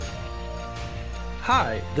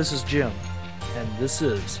Hi, this is Jim, and this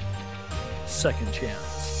is Second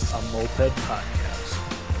Chance, a moped podcast.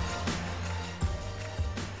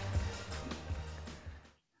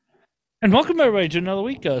 And welcome everybody to another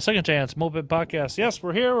week, Second Chance Moped Podcast. Yes,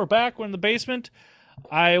 we're here. We're back. We're in the basement.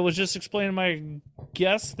 I was just explaining to my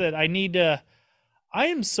guests that I need to. I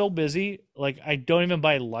am so busy, like I don't even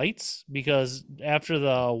buy lights because after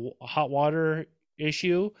the hot water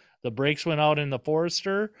issue, the brakes went out in the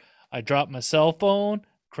Forester. I dropped my cell phone,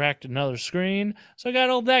 cracked another screen, so I got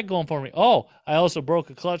all that going for me. Oh, I also broke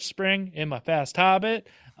a clutch spring in my Fast Hobbit.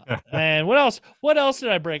 And what else? What else did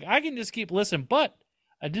I break? I can just keep listening, but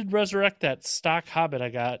I did resurrect that stock Hobbit I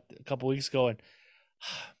got a couple weeks ago, and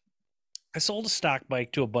I sold a stock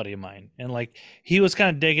bike to a buddy of mine, and like he was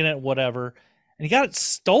kind of digging it, whatever, and he got it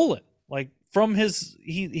stolen. Like from his,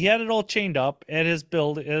 he had it all chained up at his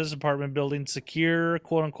apartment building, secure,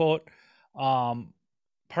 quote unquote,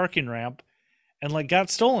 parking ramp, and like got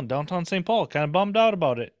stolen downtown St. Paul. Kind of bummed out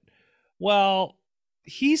about it. Well,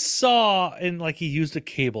 he saw and like he used a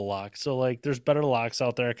cable lock, so like there's better locks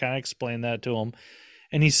out there. I kind of explained that to him,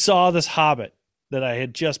 and he saw this Hobbit that I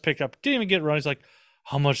had just picked up. Didn't even get it run. He's like,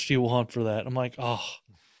 "How much do you want for that?" I'm like, "Oh,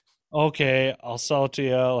 okay, I'll sell it to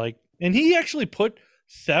you." Like, and he actually put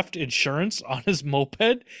theft insurance on his moped,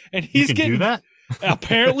 and You he's can getting do that?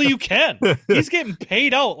 apparently you can. He's getting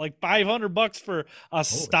paid out like $500 for a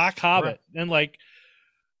stock Hobbit, crap. and like,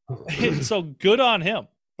 so good on him.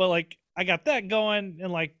 But like, I got that going,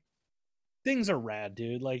 and like, things are rad,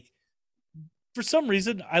 dude. Like, for some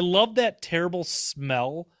reason, I love that terrible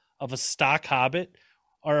smell of a stock Hobbit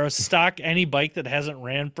or a stock any bike that hasn't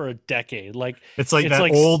ran for a decade. Like, It's like it's that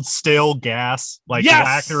like old stale gas, like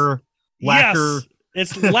yes, lacquer. yes,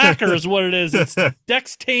 it's lacquer is what it is. It's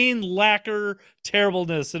Dextane lacquer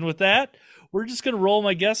terribleness. And with that, we're just gonna roll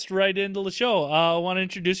my guest right into the show. Want to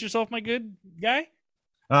introduce yourself, my good guy?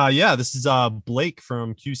 Yeah, this is Blake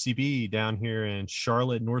from QCB down here in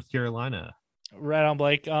Charlotte, North Carolina. Right on,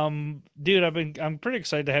 Blake. Dude, I'm pretty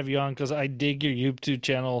excited to have you on because I dig your YouTube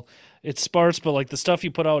channel. It's sparse, but like the stuff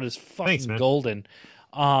you put out is Thanks, fucking man. golden.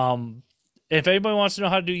 If anybody wants to know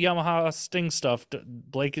how to do Yamaha Sting stuff,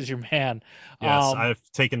 Blake is your man. Yes, Um, I've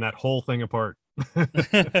taken that whole thing apart.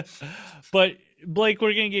 but Blake,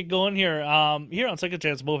 we're gonna get going here. Here on Second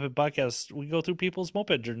Chance Moped Podcast, we go through people's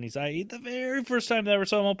moped journeys. I the very first time I ever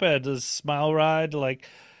saw a moped, the smile ride, like,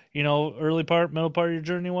 early part, middle part of your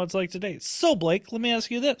journey, what's like today. So, Blake, let me ask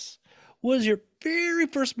you this: what is your very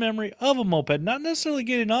first memory of a moped? Not necessarily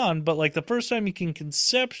getting on, but like the first time you can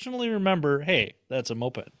conceptually remember, hey, that's a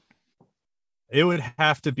moped. It would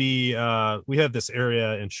have to be we have this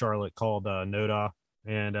area in Charlotte called Noda,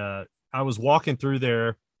 and I was walking through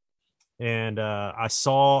there and I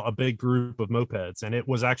saw a big group of mopeds, and it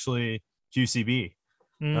was actually QCB.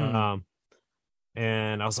 Mm. Um,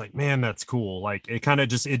 and I was like, man, that's cool. Like it kind of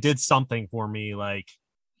just it did something for me, like,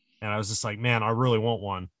 and I was just like, man, I really want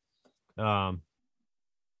one. Um,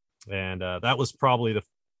 and that was probably the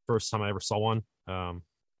first time I ever saw one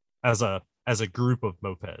as a group of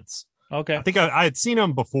mopeds. I Okay. think I had seen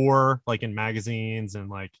them before, like in magazines and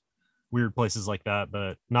like weird places like that,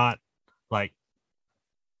 but not like,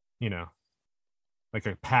 you know, like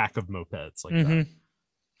a pack of mopeds like that. Mm-hmm.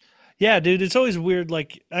 Yeah, dude, it's always weird.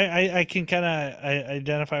 Like I can kind of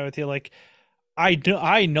identify with you. Like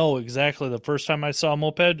I know exactly the first time I saw a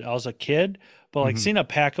moped, I was a kid, but like Mm-hmm. seeing a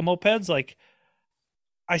pack of mopeds, like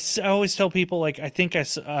I always tell people, like I think I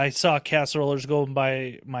saw casserolers going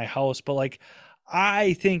by my house, but like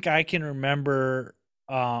I think I can remember.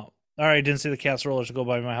 All right, I didn't see the casserolers go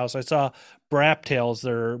by my house. I saw Brap Tails,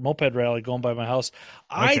 their moped rally, going by my house.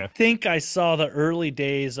 I Okay, think I saw the early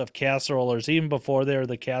days of casserolers, even before they were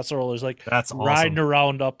the casserolers, like that's riding awesome.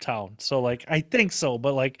 around uptown. So like I think so,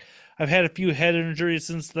 but like I've had a few head injuries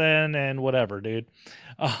since then, and whatever, dude.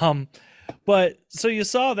 Um, but so you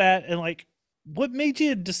saw that, and like, what made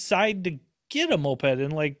you decide to get a moped?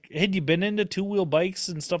 And like, had you been into two wheel bikes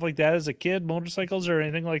and stuff like that as a kid, motorcycles or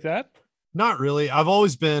anything like that? Not really. I've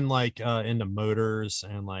always been like into motors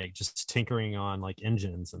and like just tinkering on like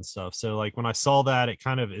engines and stuff. So like when I saw that,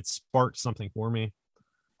 it sparked something for me.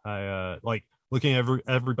 I like looking at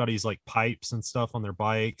everybody's like pipes and stuff on their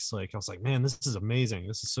bikes. Like I was like, man, this is amazing.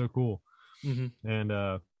 This is so cool. Mm-hmm. And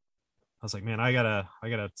I was like, man, I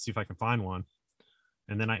gotta see if I can find one.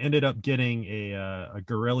 And then I ended up getting a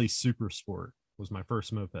Gorelli Super Sport was my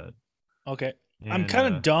first moped. Okay. I'm And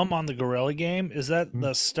kind of dumb on the Gorilla game. Is that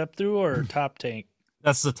the step through or top tank?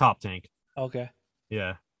 that's the top tank. Okay.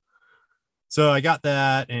 Yeah. So I got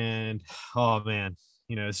that, and oh man,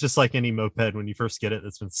 it's just like any moped when you first get it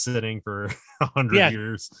that's been sitting for 100 Yeah,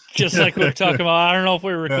 years. just like we were talking about. I don't know if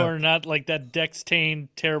we were Yeah. recording or not. Like that Dextane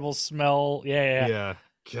terrible smell. Yeah, Yeah.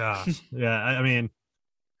 Gosh. Yeah. I mean,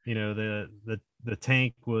 the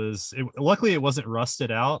tank was luckily it wasn't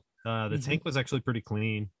rusted out. The yeah. tank was actually pretty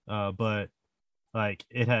clean. But like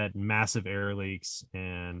it had massive air leaks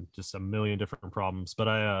and just a million different problems. But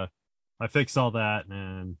I fixed all that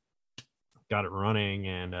and got it running,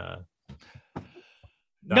 and that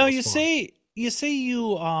No, was you fun. say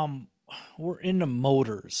you were into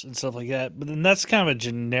motors and stuff like that, but then that's kind of a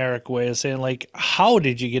generic way of saying like how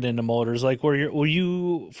did you get into motors? Like were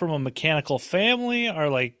you from a mechanical family, or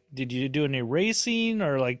like did you do any racing,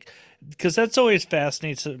 or like because that's always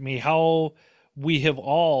fascinates me how we have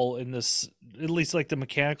all in this, at least like the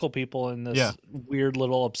mechanical people in Yeah. this weird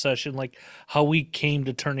little obsession, like how we came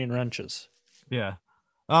to turning wrenches. Yeah.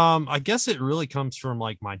 I guess it really comes from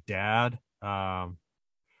like my dad.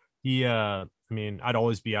 He I mean, I'd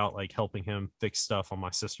always be out like helping him fix stuff on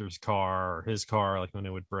my sister's car or his car, like when it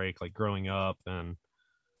would break, like growing up. And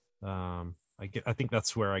I think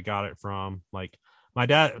that's where I got it from. Like my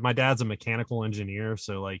dad's a mechanical engineer,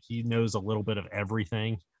 so like he knows a little bit of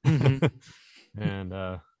everything. Hmm. And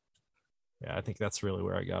yeah, I think that's really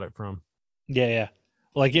where I got it from. Yeah, yeah.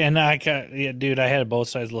 Like, and yeah, dude, I had both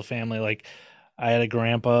sides of the family. Like, I had a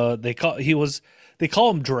grandpa. They call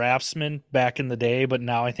him draftsman back in the day, but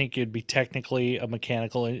now I think it'd be technically a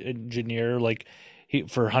mechanical engineer, like he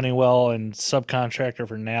for Honeywell and subcontractor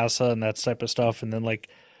for NASA and that type of stuff. And then like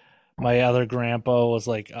my other grandpa was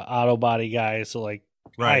like an auto body guy, so like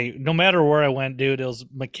Right. no matter where I went, dude, it was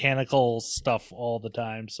mechanical stuff all the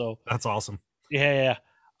time. So That's awesome. yeah,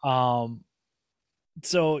 yeah.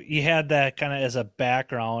 So you had that kind of as a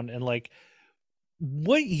background, and like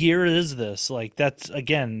what year is this? Like that's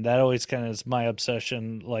again, that always kind of is my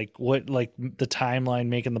obsession. Like what, like the timeline,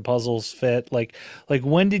 making the puzzles fit. Like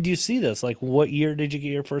when did you see this? Like what year did you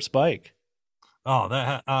get your first bike? Oh,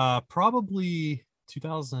 that probably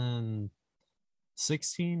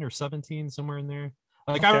 2016 or 17, somewhere in there.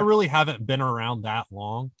 Like I Okay. really haven't been around that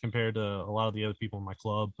long compared to a lot of the other people in my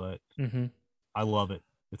club, but Hmm. I love it.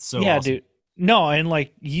 It's so Yeah, awesome. dude. No, and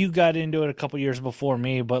like you got into it a couple years before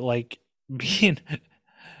me, but like being,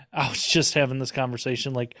 I was just having this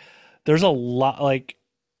conversation. Like, there's a lot. Like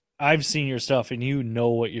I've seen your stuff and you know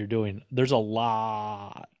what you're doing. There's a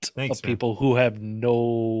lot of Thanks, man. people who have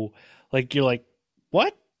no, like, you're like,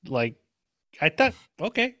 what? Like, I thought,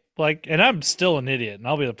 okay. Like, and I'm still an idiot and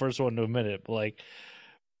I'll be the first one to admit it. But like,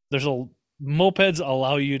 there's a, mopeds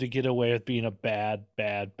allow you to get away with being a bad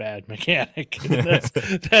mechanic.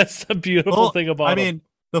 That's the beautiful Well, thing I about them. mean,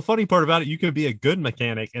 the funny part about it, you could be a good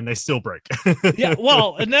mechanic and they still break. Yeah,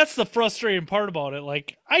 well, and that's the frustrating part about it.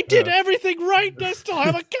 Like, I did Yeah. everything right and I still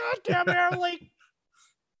have a goddamn air leak.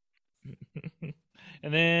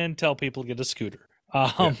 And then tell people to get a scooter.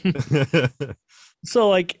 Yeah. So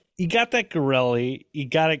like you got that Gorelli, you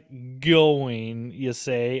got it going, you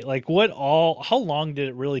say. Like how long did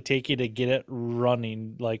it really take you to get it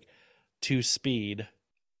running like to speed?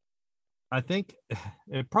 I think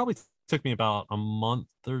it probably took me about a month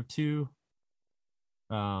or two.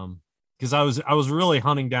 Because I was really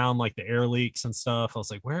hunting down like the air leaks and stuff. I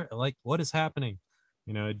was like, where, like, what is happening?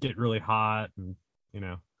 It'd get really hot, and you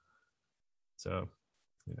know, so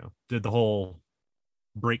did the whole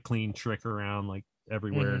brake clean trick around like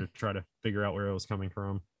everywhere Hmm. to try to figure out where it was coming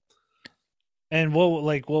from. And what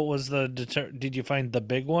was the did you find the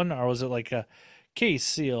big one, or was it like a case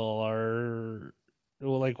seal, or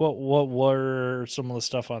well, like what were some of the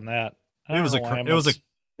stuff on that? I It don't was know a why cr- I'm it was a ups-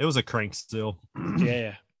 it was a crank still.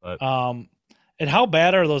 yeah, But yeah. And how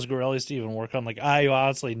bad are those Gorellis to even work on? Like I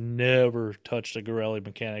honestly never touched a Gorelli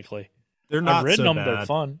mechanically. they're I've not ridden so them; they're bad.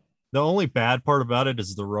 fun. The only bad part about it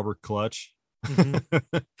is the rubber clutch. Hmm.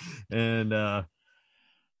 And the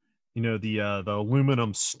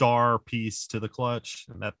aluminum star piece to the clutch,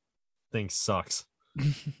 and that thing sucks.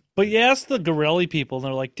 But you ask the Gorelli people, and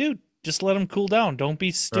they're like, "Dude, just let them cool down. Don't be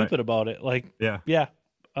Right. stupid about it." Like, Yeah. yeah.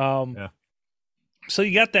 Um, Yeah. so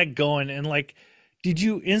you got that going, and like, did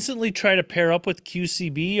you instantly try to pair up with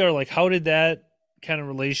QCB, or like, how did that kind of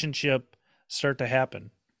relationship start to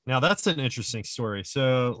happen? Now that's an interesting story.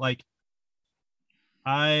 So like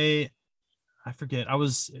I I forget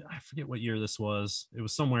what year this was. It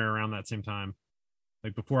was somewhere around that same time,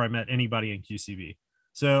 like before I met anybody in QCB.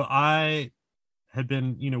 So I had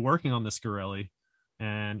been, working on this Gorelli,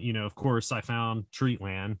 and of course I found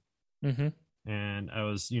Treatland, Mm-hmm. and I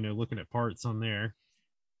was, looking at parts on there,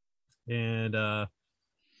 and I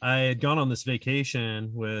had gone on this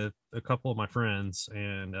vacation with a couple of my friends,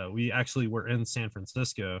 and we actually were in San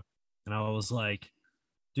Francisco, and I was like,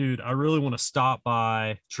 dude, I really want to stop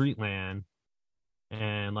by Treatland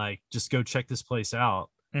and like just go check this place out.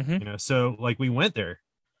 Mm-hmm. So like we went there,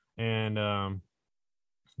 and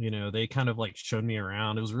they kind of like showed me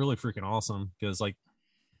around. It was really freaking awesome because like,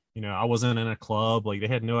 I wasn't in a club, like they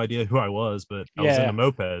had no idea who I was, but I was Yeah. into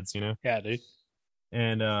mopeds, Yeah, dude.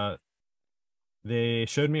 and they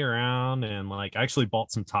showed me around, and like I actually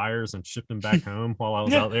bought some tires and shipped them back home while I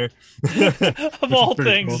was out there, Of which is all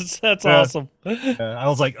pretty cool. things, that's Yeah. awesome. I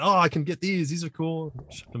was like, oh, I can get these. These are cool.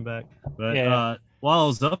 Ship them back. But Yeah. while I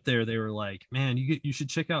was up there, they were like, man, you should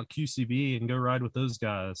check out QCB and go ride with those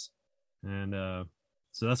guys. And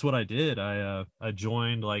so that's what I did. I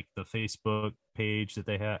joined like the Facebook page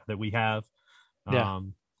that we have, Yeah.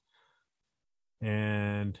 um,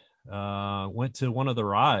 and went to one of the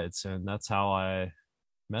rides, and that's how I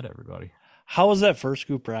met everybody. How was that first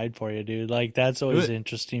group ride for you, dude? Like, that's It always was,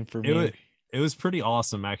 interesting for it was, me. it was pretty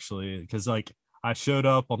awesome actually, because like I showed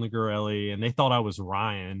up on the Gorelli and they thought I was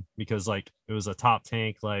Ryan because like it was a top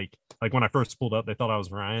tank. Like when I first pulled up, they thought I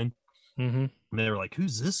was Ryan, Mm-hmm. and they were like,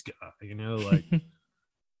 "Who's this guy?" Like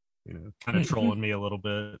kind of trolling me a little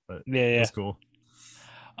bit, but it Yeah, was cool.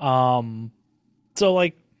 yeah. So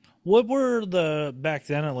like, what were the back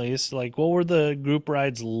then at least? Like, what were the group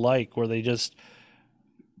rides like? Were they just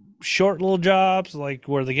short little jobs? Like,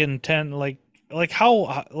 were they getting 10? Like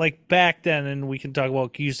how? Like back then, and we can talk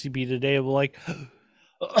about QCB today. But like,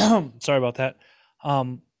 sorry about that.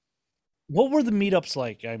 Um, what were the meetups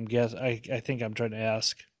like? I think I'm trying to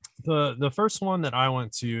ask. The first one that I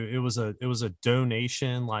went to, it was a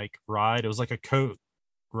donation like ride. It was like a coat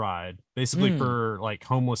ride, basically Hmm. for like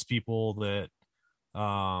homeless people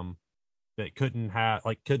um that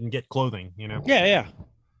couldn't get clothing. Yeah, yeah.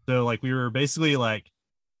 So like we were basically like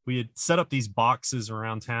we had set up these boxes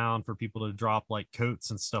around town for people to drop like coats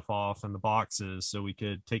and stuff off in the boxes so we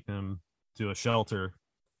could take them to a shelter.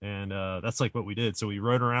 And that's like what we did. So we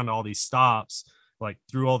rode around all these stops, like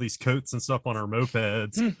threw all these coats and stuff on our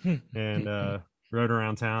mopeds, and rode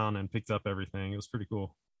around town and picked up everything. It was pretty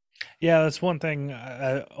cool. Yeah, that's one thing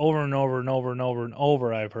over and over and over and over and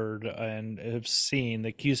over I've heard and have seen.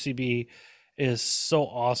 The QCB is so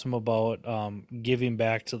awesome about giving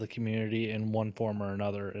back to the community in one form or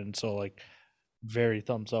another, and so like very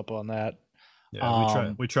thumbs up on that. Yeah, we try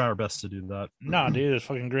Um, we try our best to do that. no, dude, it's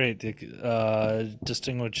fucking great. The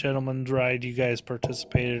Distinguished Gentleman's Ride you guys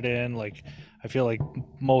participated in, like I feel like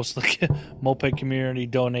most of the moped community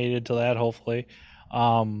donated to that. Hopefully,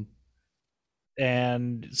 um,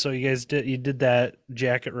 and so you did that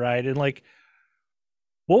jacket ride, and like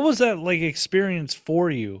what was that like experience for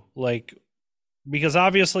you, like because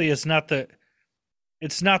obviously it's not the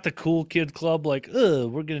cool kid club like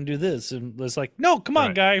we're gonna do this, and it's like no, come on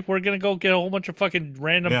Right. guy, we're gonna go get a whole bunch of fucking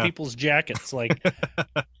random Yeah. people's jackets like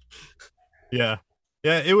Yeah.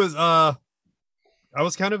 Yeah, it was I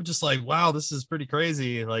was kind of just like, wow, this is pretty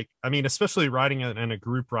crazy. Like, I mean, especially riding in a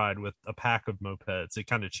group ride with a pack of mopeds, it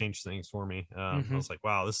kind of changed things for me. I hmm was like,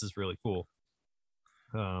 wow, this is really cool.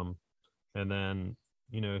 Um, and then,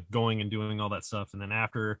 going and doing all that stuff. And then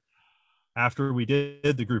after we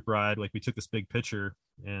did the group ride, like we took this big picture,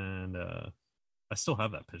 and I still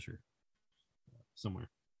have that picture somewhere.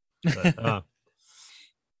 But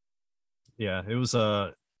yeah, it was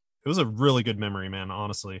a really good memory, man,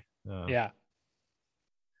 honestly. yeah.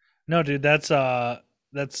 No, dude, that's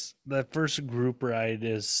that first group ride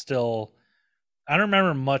is still. I don't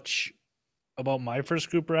remember much about my first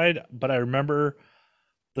group ride, but I remember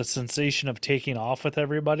the sensation of taking off with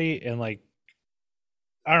everybody and like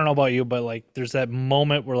I don't know about you, but like there's that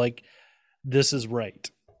moment where like this is right.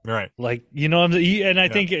 Right. Like and I Yeah.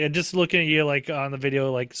 think just looking at you like on the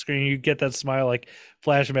video like screen, you get that smile like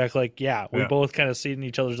flashback like yeah, we Yeah. both kind of see it in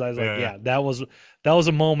each other's eyes like Yeah. yeah, that was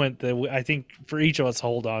a moment that I think for each of us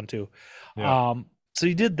hold on to. Yeah. So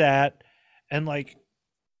you did that, and like,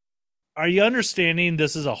 are you understanding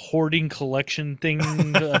this is a hoarding collection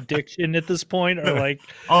thing addiction at this point, or like,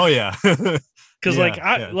 Oh yeah. because Yeah. like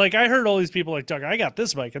I Yeah. like I heard all these people like talk, I got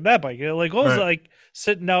this bike and that bike, like what was it Right. like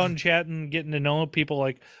sitting down chatting, getting to know people,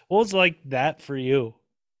 like what was like that for you?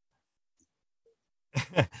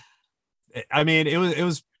 I mean, it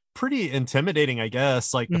was pretty intimidating, I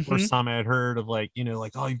guess. Like the Mm-hmm. first time I had heard of like,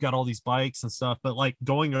 like, oh, you've got all these bikes and stuff, but like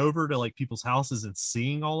going over to like people's houses and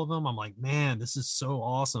seeing all of them, I'm like, man, this is so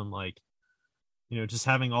awesome. Like, just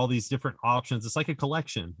having all these different options. It's like a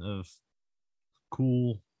collection of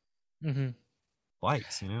cool Mm-hmm.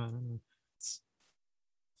 bikes. It's,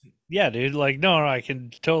 Yeah, dude. Like, no, I can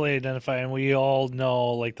totally identify, and we all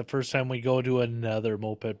know, like, the first time we go to another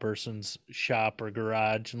moped person's shop or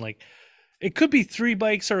garage, and like, it could be 3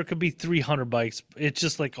 bikes or it could be 300 bikes. It's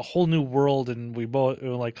just like a whole new world, and we were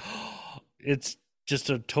like, it's just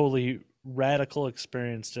a totally radical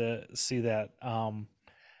experience to see that.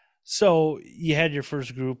 So you had your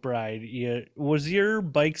first group ride. Was your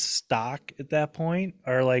bike stock at that point,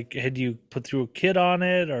 or like had you put through a kit on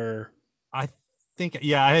it, or? I think,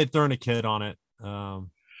 yeah, I had thrown a kit on it. I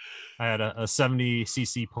had a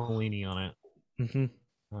 70cc Polini on it.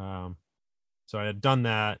 So I had done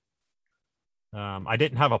that. I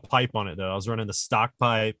didn't have a pipe on it though. I was running the stock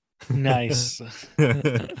pipe. Nice.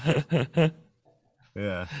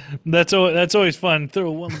 Yeah. That's always fun.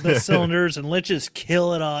 Throw one of the cylinders and let's just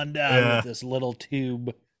kill it on down with this little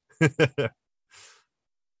tube.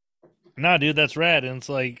 Nah, dude, that's rad. And it's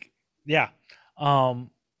like, yeah.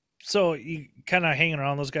 So you kind of hanging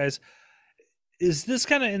around those guys. Is this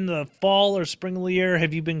kind of in the fall or spring of the year?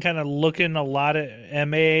 Have you been kind of looking a lot at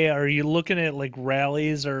MA? Are you looking at like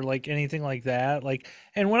rallies or like anything like that? Like,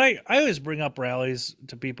 and when I always bring up rallies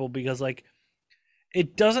to people because like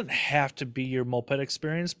it doesn't have to be your moped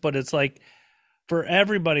experience, but it's like for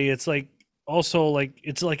everybody, it's like also like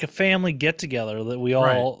it's like a family get together that we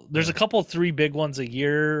all there's a couple 3 big ones a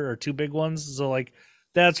year or 2 big ones. So like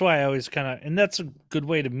that's why I always kind of, and that's a good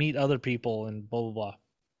way to meet other people and blah blah blah.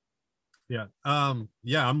 Yeah.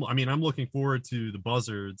 Yeah, I'm looking forward to the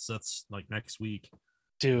Buzzards. That's like next week.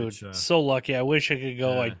 Dude, which, so lucky. I wish I could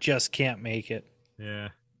go. I just can't make it. Yeah.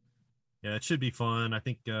 Yeah, it should be fun. I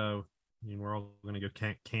think we're all going to go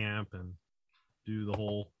camp and do the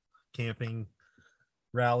whole camping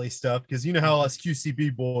rally stuff because you know how us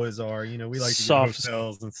QCB boys are. You know, we like to get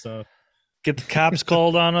hotels and stuff. Get the cops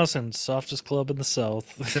called on us and softest club in the South.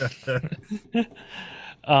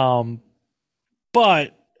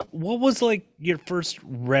 But what was like your first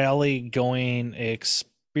rally going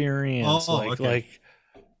experience? Like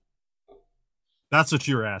that's what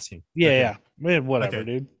you were asking. Yeah, yeah. Whatever,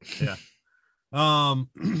 dude. Yeah.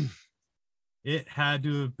 It had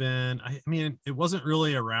to have been, I mean, it wasn't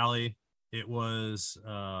really a rally. It was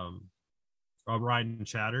a ride and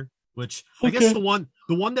chatter, which I guess the one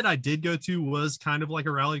that I did go to was kind of like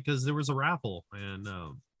a rally because there was a raffle and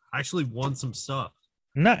I actually won some stuff.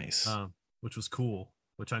 Nice. Which was cool.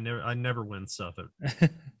 Which I never win stuff at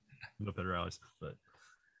moped rallies, but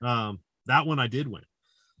that one I did win,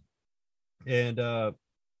 and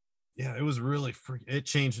yeah, it was really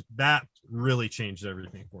that really changed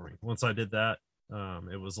everything for me. Once I did that,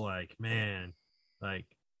 it was like, man, like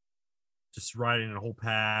just riding a whole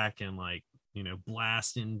pack and like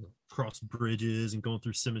blasting across bridges and going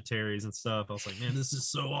through cemeteries and stuff. I was like, man, this is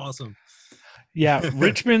so awesome. Yeah,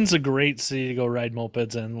 Richmond's a great city to go ride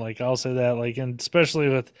mopeds in. Like I'll say that, like, and especially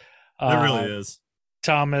with it really is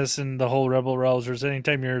Thomas and the whole Rebel Rousers.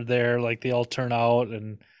 Anytime you're there, like they all turn out,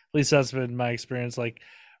 and at least that's been my experience. Like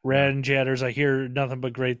Rad and Chatters, I hear nothing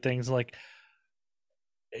but great things. Like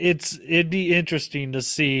it'd be interesting to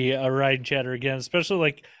see a ride and chatter again, especially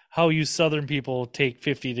like how you Southern people take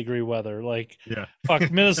 50-degree weather. Like,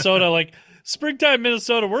 fuck Minnesota, like springtime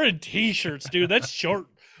Minnesota, we're in t-shirts, dude. That's short.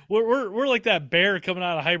 We're like that bear coming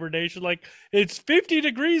out of hibernation. Like it's 50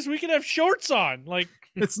 degrees, we can have shorts on. Like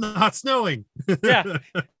it's not snowing. Yeah.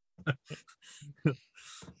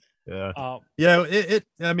 Yeah.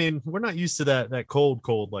 I mean, we're not used to that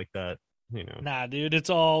cold like that. Nah, dude, it's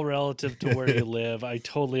all relative to where you live. I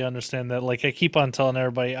totally understand that. Like I keep on telling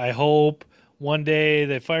everybody, I hope one day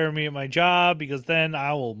they fire me at my job because then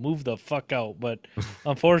I will move the fuck out. But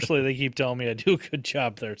unfortunately, they keep telling me I do a good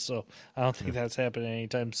job there. So I don't think that's happening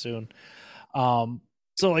anytime soon. So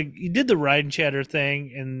like you did the ride and chatter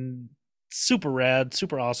thing and super rad,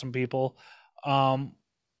 super awesome people.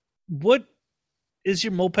 What is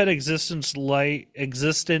your moped existence like?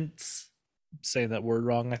 Saying that word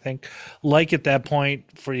wrong, I think. Like at that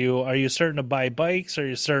point for you, are you starting to buy bikes? Are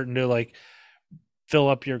you starting to like fill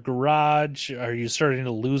up your garage? Are you starting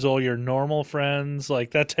to lose all your normal friends?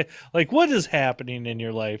 Like that, like what is happening in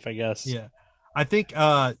your life, I guess? Yeah. I think,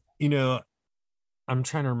 I'm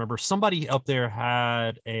trying to remember. Somebody up there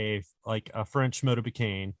had a French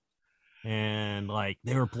Motobecane and like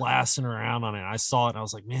they were blasting around on it. I saw it and I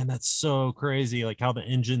was like, man, that's so crazy. Like how the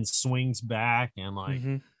engine swings back and like,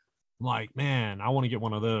 I'm like, man, I want to get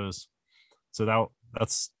one of those. So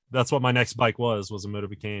that's what my next bike was a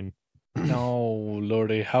Motobecane. No,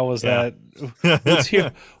 Lordy, how was that?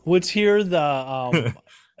 What's here the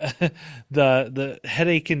the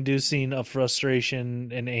headache inducing of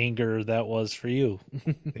frustration and anger that was for you.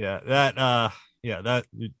 that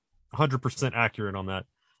 100% accurate on that.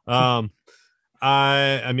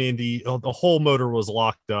 I mean the whole motor was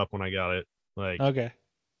locked up when I got it. Like, okay,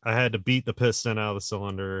 I had to beat the piston out of the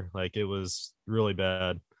cylinder. Like, it was really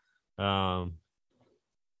bad. Um,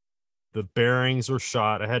 the bearings were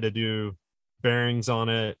shot. I had to do bearings on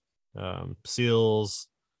it, seals.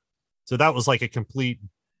 So that was like a complete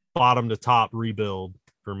bottom to top rebuild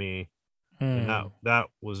for me, and that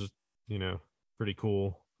was, pretty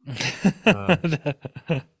cool.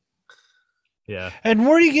 Yeah. And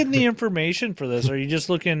where are you getting the information for this? Are you just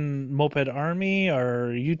looking Moped Army or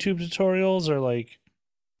YouTube tutorials or like?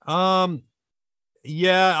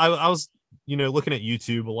 Yeah, I was, looking at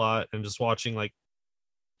YouTube a lot and just watching like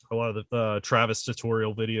a lot of the Travis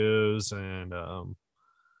tutorial videos and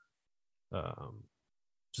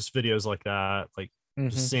just videos like that, like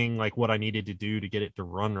just seeing like what I needed to do to get it to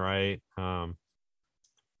run right. And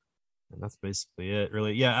that's basically it,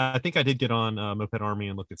 really. Yeah, I think I did get on Moped Army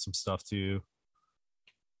and look at some stuff too.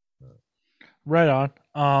 Right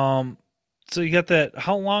on. So you got that.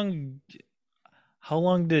 How long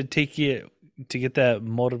did it take you to get that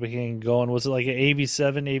motorbike going? Was it like an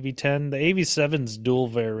AV7, AV10? The AV7's dual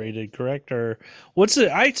variated, correct? Or what's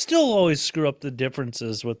it? I still always screw up the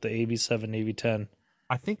differences with the AV7, AV10.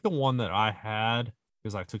 I think the one that I had,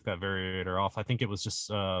 because I took that variator off, I think it was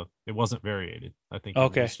just it wasn't variated. I think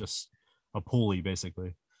it was just a pulley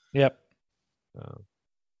basically. Yep.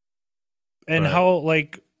 And how,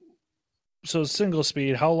 like, so single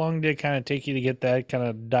speed, how long did it kind of take you to get that kind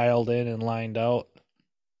of dialed in and lined out?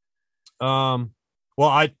 Well,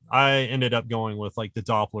 I ended up going with like the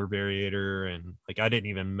Doppler variator, and like I didn't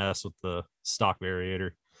even mess with the stock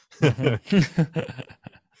variator.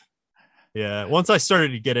 Yeah, once I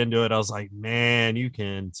started to get into it, I was like, man, you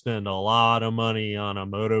can spend a lot of money on a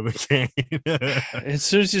motorbike. As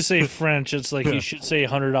soon as you say French, it's like you should say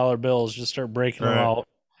 $100 bills. Just start breaking them out.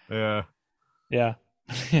 Yeah. Yeah.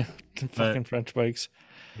 Fucking French bikes.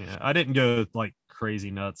 Yeah, I didn't go like crazy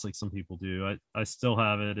nuts like some people do. I still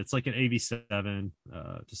have it. It's like an AV7,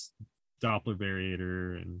 just Doppler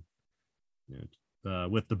variator, and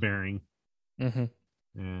with the bearing, and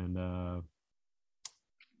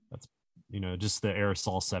that's just the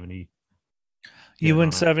Aerosol 70. You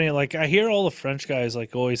went 70. Like I hear all the French guys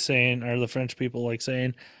like always saying, or the French people like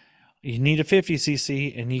saying, you need a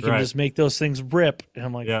 50cc and you can just make those things rip. And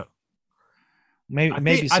I'm like, yeah.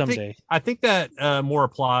 Maybe someday. I think that more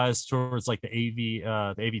applies towards like the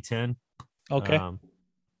AV10. Okay.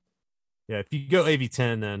 Yeah, if you go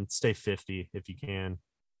AV10, then stay 50 if you can.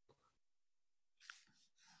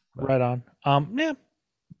 Right on. Yeah.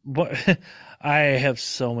 But I have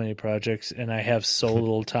so many projects and I have so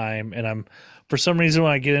little time, and I'm, for some reason,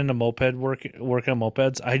 when I get into work on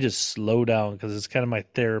mopeds, I just slow down because it's kind of my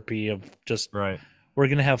therapy of just we're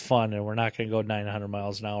gonna have fun and we're not gonna go 900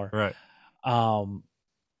 miles an hour. Right.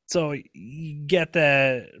 So you get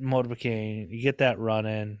that motorbike, you get that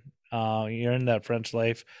running, you're in that French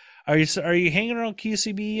life. Are you hanging around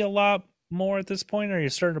QCB a lot more at this point? Are you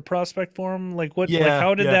starting to prospect for them? Like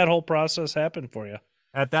how did that whole process happen for you?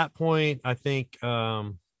 At that point, I think,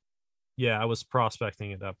 I was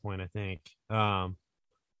prospecting at that point. I think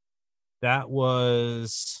that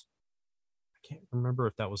was, I can't remember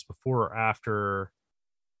if that was before or after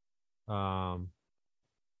the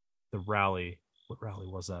rally. What rally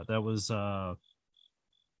was that? That was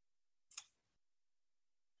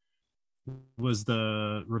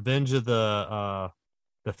the Revenge of the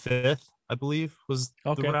Fifth, I believe, was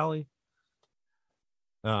the rally.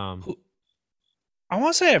 I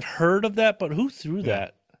want to say I've heard of that, but who threw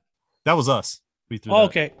that? That was us. We threw that.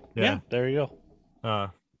 Okay. Yeah, there you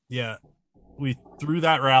go. We threw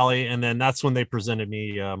that rally, and then that's when they presented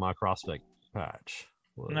me my prospect patch.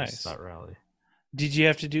 Nice. That rally. Did you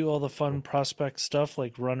have to do all the fun prospect stuff,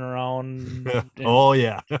 like run around? Oh,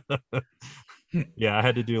 yeah. Yeah, I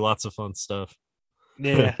had to do lots of fun stuff.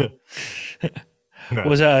 Yeah.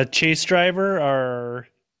 Was a chase driver or?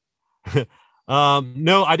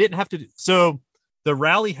 No, I didn't have to. So the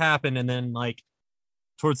rally happened, and then like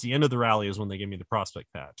towards the end of the rally is when they gave me the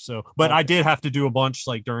prospect patch. So, but I did have to do a bunch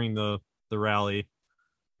like during the rally,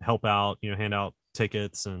 help out, hand out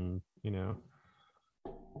tickets, and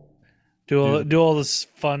do all this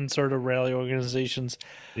fun sort of rally organizations.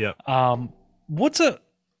 Yeah. I'm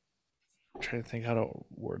trying to think how to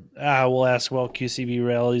word. We'll ask about QCB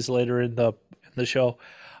rallies later in the show.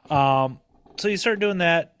 So you start doing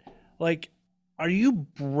that, like. Are you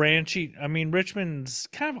branching? I mean, Richmond's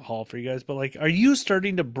kind of a haul for you guys, but like, are you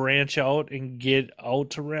starting to branch out and get out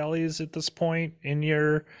to rallies at this point in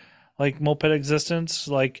your like moped existence?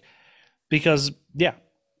 Like, because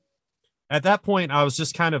at that point, I was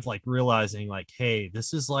just kind of like realizing like, hey,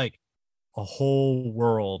 this is like a whole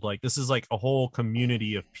world. Like, this is like a whole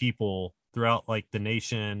community of people throughout like the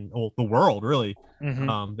nation, or the world, really,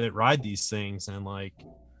 that ride these things and like,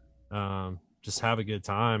 just have a good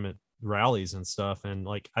time. rallies and stuff. And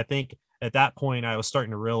like, I think at that point I was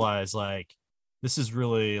starting to realize like, this is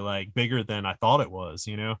really like bigger than I thought it was,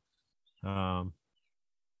 you know?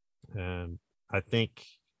 And I think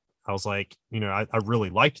I was like, I really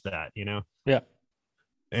liked that, Yeah.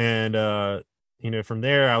 and from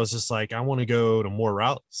there I was just like, I want to go to more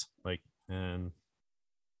rallies, like, and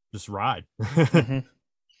just ride. hmm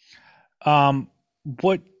Um,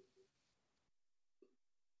 what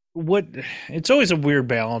what? It's always a weird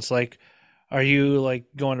balance. Like, are you like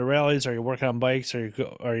going to rallies? Are you working on bikes?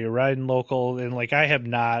 Are you riding local? And like, I have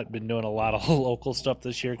not been doing a lot of local stuff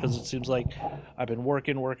this year because it seems like I've been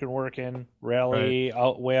working, Right. rally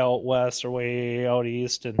out way out west or way out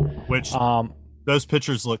east, and Which um, those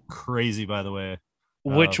pictures look crazy, by the way,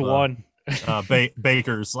 which of one?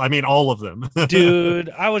 bakers. I mean, all of them. Dude,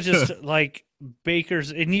 I was just like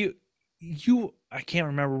Baker's, and I can't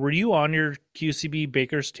remember. Were you on your QCB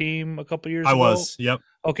Baker's team a couple years I ago? was. Yep.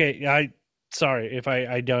 Okay, sorry if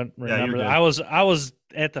I don't Yeah, you're remember that. good. I was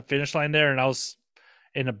at the finish line there, and I was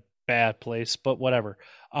in a bad place, but whatever.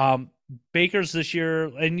 Um, Baker's this year,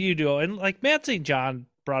 and you do, and like Matt St. John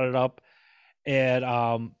brought it up at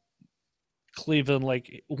Cleveland.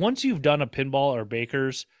 Like once you've done a pinball or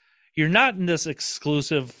Baker's, you're not in this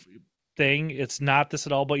exclusive thing. It's not this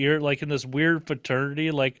at all, but you're like in this weird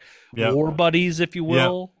fraternity, like Yep. war buddies, if you Yep.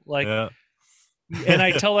 will. Like, Yeah. and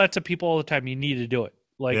I tell that to people all the time. You need to do it.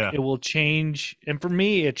 Like, Yeah. it will change. And for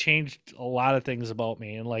me, it changed a lot of things about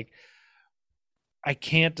me. And like, I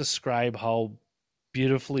can't describe how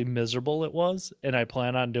beautifully miserable it was. And I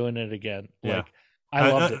plan on doing it again. Yeah. Like,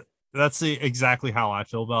 I loved it. That's exactly how I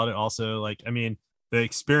feel about it. Also, like, I mean, the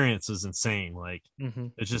experience is insane. Like, hmm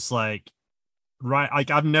it's just like, right. Like,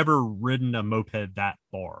 I've never ridden a moped that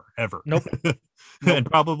far ever. Nope. And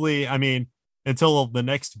probably, I mean, until the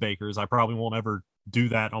next Bakers, I probably won't ever do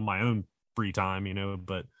that on my own free time,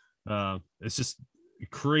 but it's just a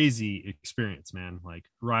crazy experience, man. Like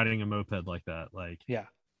riding a moped like that, like Yeah.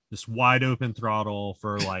 just wide open throttle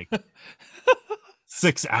for like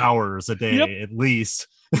 6 hours a day Yep. at least.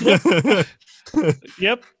 Yep.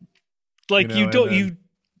 Yep. Like you And don't then,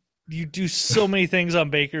 you do so many things on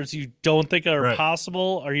Bakers you don't think are right,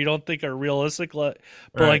 possible or you don't think are realistic. But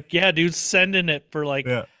right, like, yeah, dude, sending it for like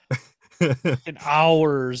yeah, fucking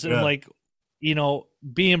hours and yeah, like,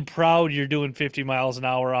 being proud you're doing 50 miles an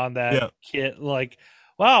hour on that yeah, kit. Like,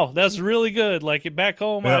 wow, that's really good. Like back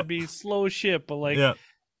home, yeah, I'd be slow as shit, but like yeah,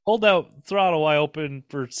 hold that throttle wide open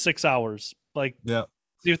for 6 hours. Like, yeah.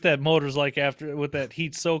 see what that motor's like after with that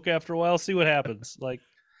heat soak after a while. See what happens. Like,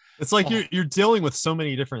 It's like oh, you're dealing with so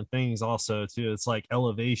many different things also too. It's like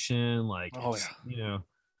elevation, like oh it's, yeah.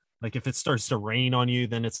 like if it starts to rain on you,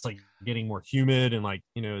 then it's like getting more humid and like,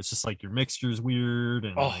 it's just like your mixture's weird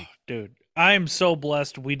and Oh, like dude, I am so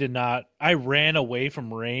blessed. We did not. I ran away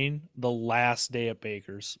from rain the last day at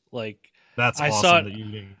Baker's. Like, that's I saw awesome it. that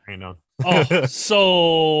you didn't rain on. Oh,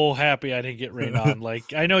 so happy I didn't get rained on.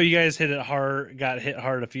 Like, I know you guys got hit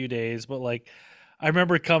hard a few days, but like, I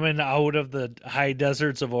remember coming out of the high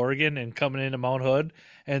deserts of Oregon and coming into Mount Hood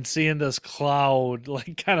and seeing this cloud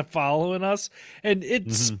like kind of following us, and it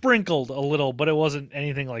Mhm. sprinkled a little, but it wasn't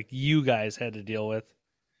anything like you guys had to deal with.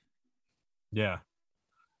 Yeah.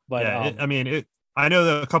 But Yeah. I mean, I know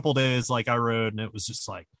that a couple days like I rode and it was just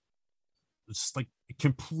like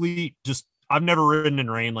complete, just, I've never ridden in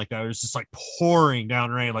rain like that. It was just like pouring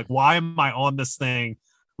down rain. Like, why am I on this thing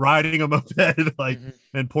riding a moped like mhm.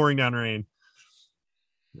 and pouring down rain?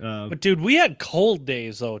 But dude, we had cold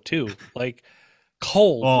days though too. Like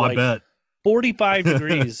cold, Oh, I like bet. 45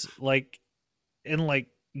 degrees, like, and like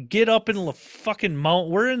get up in the fucking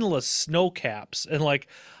mountain. We're in the snow caps, and like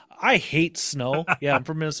I hate snow. Yeah, I'm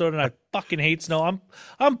from Minnesota, and I fucking hate snow.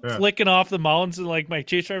 I'm Yeah. flicking off the mountains, and like my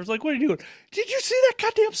chase driver's like, "What are you doing? Did you see that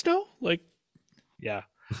goddamn snow?" Like, yeah.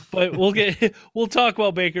 But we'll talk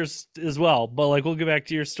about Baker's as well. But like we'll get back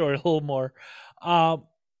to your story a little more. Um,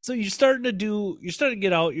 so you're starting to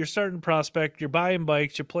get out, you're starting to prospect, you're buying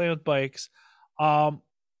bikes, you're playing with bikes. Um,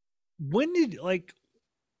 when did like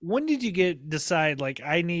when did you decide like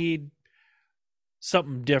I need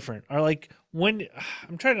something different? Or like when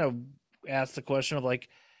I'm trying to ask the question of like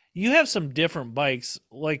you have some different bikes,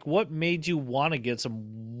 like what made you want to get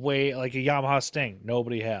some way like a Yamaha Sting?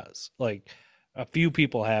 Nobody has. Like a few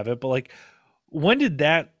people have it, but like when did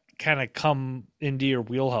that kind of come into your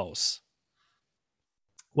wheelhouse?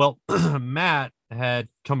 Well, Matt had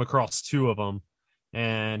come across two of them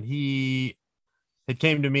and he had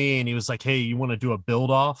came to me and he was like, "Hey, you want to do a build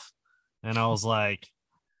off?" And I was like,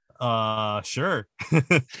 sure.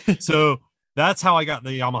 So that's how I got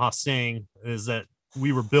the Yamaha Sting, is that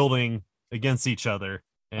we were building against each other.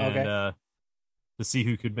 And Okay. to see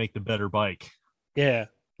who could make the better bike. Yeah.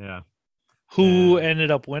 Yeah. Who And-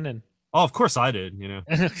 ended up winning? Oh, of course I did.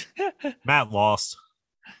 Matt lost.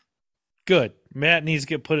 Good. Matt needs to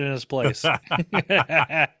get put in his place.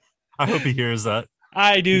 I hope he hears that.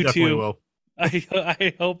 I He do definitely too. will.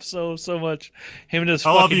 I hope so much. Him and his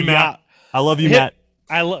I fucking love you, Matt. yacht. I love you, Him-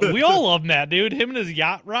 Matt. we all love Matt, dude. Him and his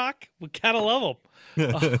yacht rock. We kind of love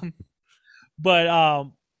him. But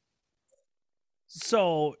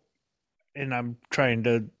so, and I'm trying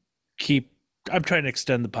to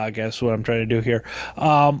extend the podcast. What I'm trying to do here.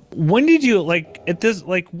 When did you like at this?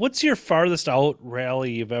 Like, what's your farthest out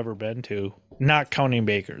rally you've ever been to? Not counting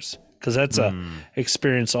Baker's, because that's a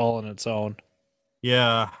experience all in its own.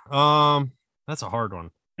 Yeah. That's a hard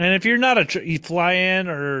one. And if you're not you fly in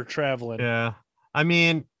or traveling, Yeah. I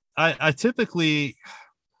mean, I typically,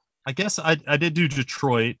 I guess I did do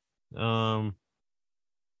Detroit. how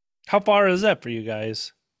far is that for you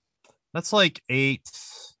guys? That's like 8.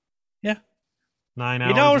 Yeah. 9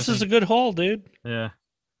 hours. 8 hours I is a think. good haul, dude. Yeah.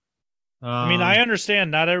 I mean, I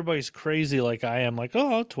understand not everybody's crazy like I am, like,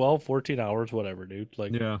 oh, 12, 14 hours, whatever, dude.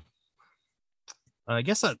 Like, yeah. I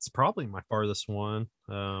guess that's probably my farthest one.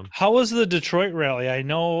 how was the Detroit rally? I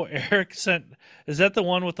know Eric is that the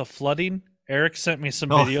one with the flooding? Eric sent me some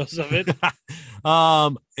videos of it.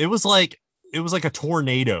 It was like a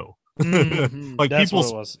tornado. Mhm, Like that's what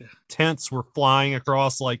people's it was. tents were flying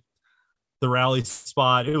across like the rally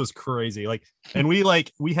spot. It was crazy. Like, and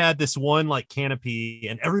we had this one like canopy,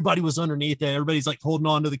 and everybody was underneath it. Everybody's like holding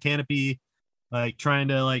on to the canopy, like trying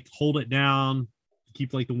to like hold it down to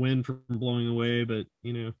keep like the wind from blowing away. But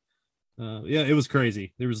yeah, it was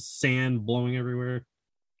crazy. There was sand blowing everywhere.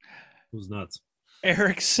 It was nuts.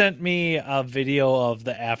 Eric sent me a video of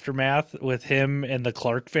the aftermath with him and the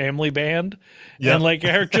Clark family band. Yeah. And like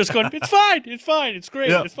Eric just going, it's fine, it's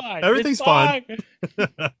great, Yeah, it's fine. everything's it's fine.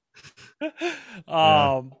 Yeah.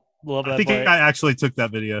 Love that I think boy. I actually took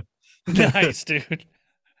that video. Nice, dude.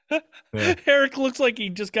 Yeah. Eric looks like he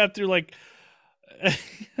just got through like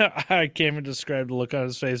I can't even describe the look on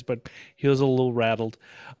his face, but he was a little rattled.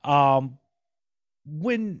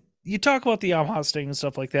 When you talk about the Yamaha Sting and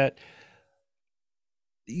stuff like that,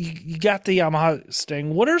 you got the Yamaha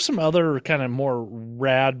Sting. What are some other kind of more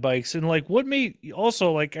rad bikes? And like, what made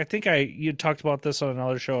also like I think you talked about this on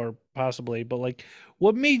another show or possibly, but like,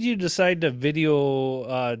 what made you decide to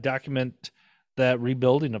video document that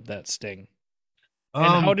rebuilding of that Sting?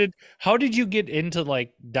 And how did you get into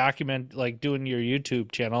like document like doing your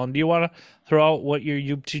YouTube channel? And do you want to throw out what your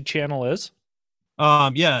YouTube channel is?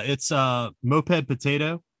 Yeah, it's Moped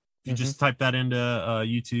Potato. If you just type that into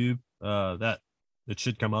YouTube, that it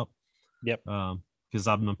should come up. Yep. Because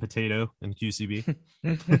I'm a potato in QCB.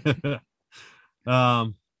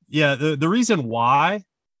 Yeah, the reason why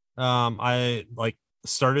I like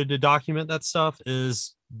started to document that stuff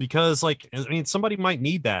is because like I mean somebody might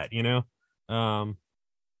need that,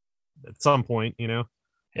 at some point, Yeah.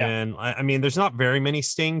 And I mean there's not very many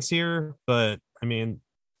Stings here, but I mean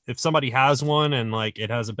if somebody has one and like it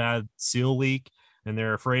has a bad seal leak and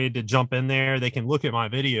they're afraid to jump in there, they can look at my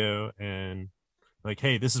video and like,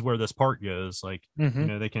 hey, this is where this part goes. Like,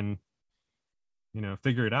 they can,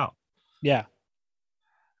 figure it out. Yeah.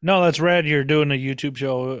 No, that's rad. You're doing a YouTube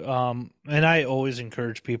show. And I always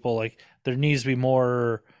encourage people, like, there needs to be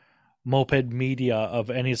more moped media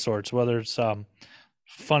of any sorts, whether it's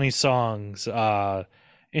funny songs,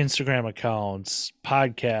 Instagram accounts,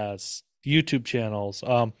 podcasts, YouTube channels.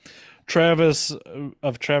 Travis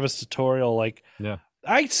of Travis Tutorial, like, yeah,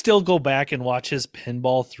 I still go back and watch his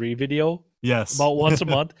Pinball 3 video. Yes. About once a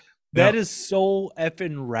month. That is so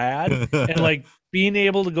effing rad. And like being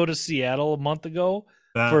able to go to Seattle a month ago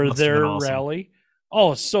for their rally.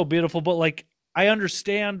 Oh, it's so beautiful. But like I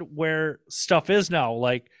understand where stuff is now.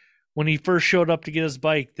 Like when he first showed up to get his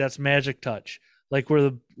bike, that's Magic Touch. Like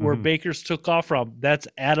where Baker's took off from, that's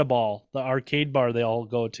Addaball, the arcade bar they all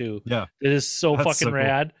go to. Yeah. It is so That's fucking so cool.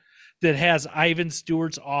 rad. That has Ivan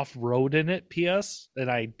Stewart's Off Road in it, PS. And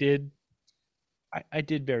I did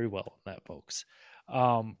very well on that, folks.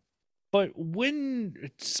 But when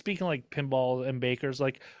speaking like pinball and Bakers,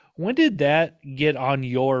 like when did that get on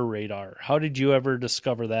your radar? How did you ever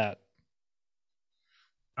discover that?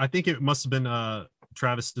 I think it must have been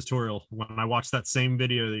Travis Tutorial when I watched that same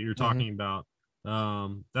video that you're talking about.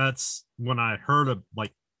 That's when I heard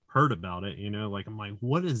about it, like I'm like,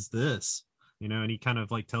 what is this? And he kind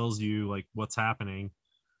of like tells you like what's happening.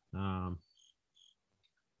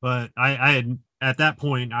 But I had at that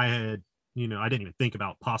point I had, I didn't even think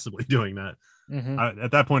about possibly doing that.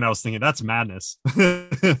 At that point I was thinking that's madness.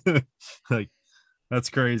 Like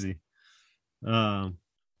that's crazy.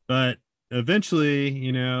 But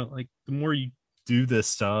eventually, like the more you do this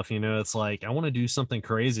stuff. It's like I want to do something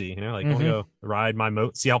crazy. Like I want to Hmm. go ride my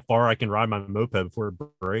see how far I can ride my moped before it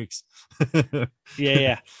breaks. Yeah,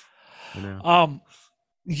 yeah. you know. Um,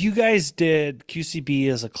 you guys did QCB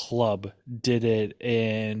as a club, did it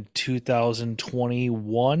in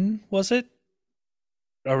 2021, was it?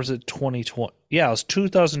 Or was it 2020? Yeah, it was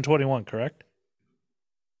 2021, correct?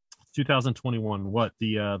 2021. What,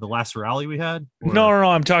 the last rally we had? No, Or no,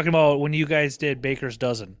 no. I'm talking about when you guys did Baker's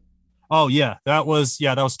Dozen. oh that was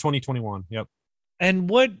 2021. Yep. And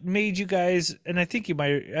what made you guys? And I think you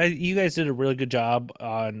guys did a really good job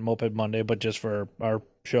on Moped Monday, but just for our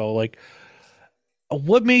show, like,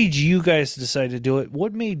 what made you guys decide to do it?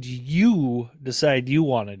 What made you decide you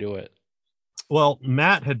want to do it? Well,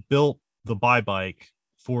 Matt had built the bike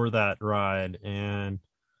for that ride, and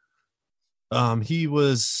he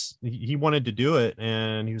wanted to do it,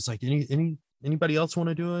 and he was like, anybody else want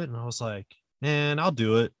to do it? And I was like, man, I'll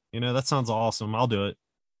do it. That sounds awesome. I'll do it.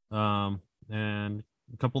 And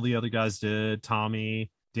a couple of the other guys did, Tommy,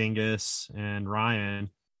 Dingus, and Ryan,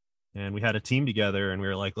 and we had a team together, and we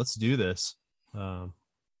were like, let's do this.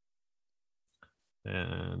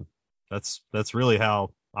 And that's really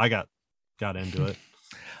how I got into it.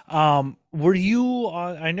 Were you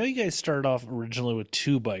on? I know you guys started off originally with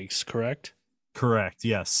two bikes, correct? Correct.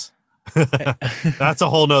 Yes. That's a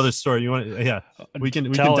whole nother story. You want? Yeah, we can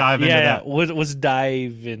dive into that. Let's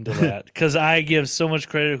dive into that because I give so much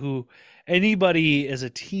credit. Who anybody as a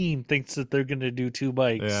team thinks that they're going to do two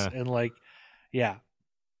bikes, Yeah. and like, yeah,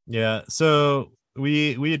 yeah. So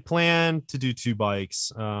we had planned to do two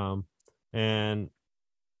bikes, and it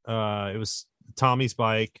was Tommy's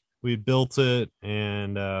bike. We built it,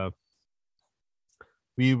 and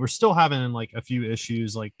we were still having like a few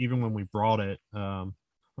issues, like even when we brought it,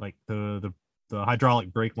 like the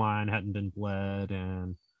hydraulic brake line hadn't been bled,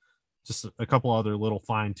 and just a couple other little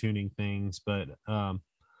fine tuning things. But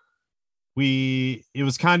it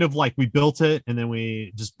was kind of like we built it and then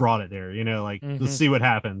we just brought it there, like let's see what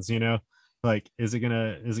happens, like is it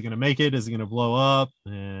gonna make it, is it gonna blow up?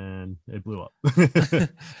 And it blew up.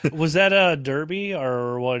 Was that a derby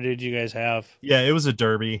or what did you guys have? Yeah, it was a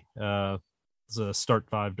derby. It was a Start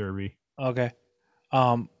 5 derby. Okay.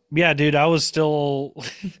 Yeah, dude, I was still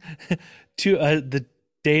the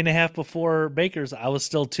day and a half before Baker's, I was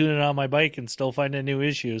still tuning on my bike and still finding new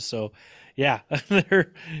issues. So, yeah,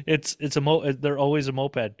 they're they're always a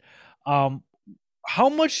moped. How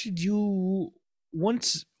much did you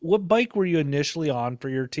what bike were you initially on for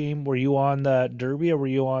your team? Were you on the Derby or were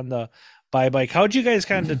you on the bike? How did you guys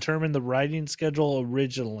kind of determine the riding schedule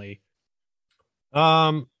originally?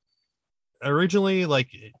 Originally, like,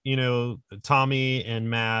 Tommy and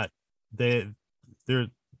Matt, they're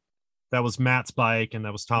that was Matt's bike and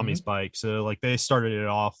that was Tommy's bike, so like they started it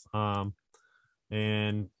off,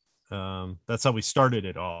 and that's how we started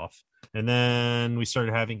it off. And then we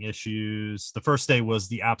started having issues. The first day was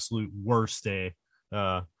the absolute worst day,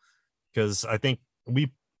 because I think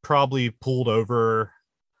we probably pulled over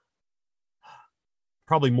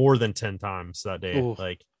probably more than 10 times that day. Ooh.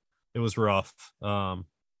 Like it was rough. But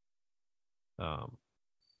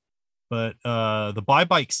the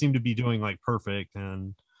bike seemed to be doing like perfect,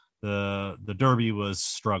 and the derby was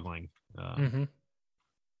struggling.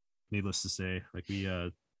 Needless to say, like we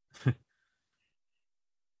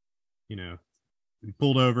we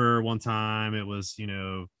pulled over one time. It was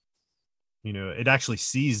it actually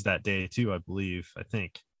seized that day too, I believe. I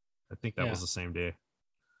think that was the same day.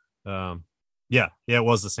 Yeah, it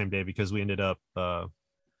was the same day because we ended up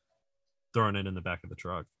throwing it in the back of the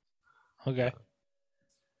truck. Okay.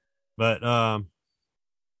 But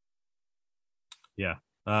yeah.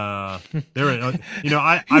 There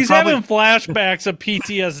He's probably having flashbacks of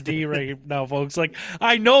PTSD right now, folks. Like,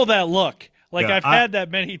 I know that look. Like, I've had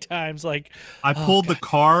that many times. Like, I pulled the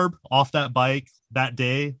carb off that bike that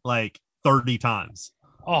day like 30 times.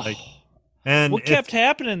 Oh, like, and what kept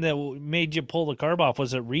happening that made you pull the carb off?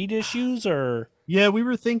 Was it reed issues or? Yeah, we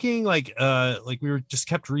were thinking like we were just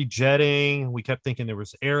kept rejetting. We kept thinking there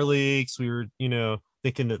was air leaks. We were,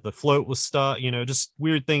 thinking that the float was stuck, just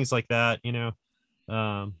weird things like that, and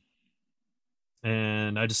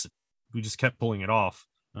we just kept pulling it off.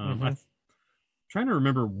 I'm trying to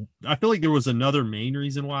remember. I feel like there was another main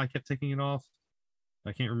reason why I kept taking it off.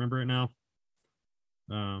 I can't remember it now.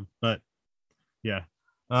 But yeah.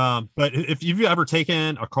 But if you've ever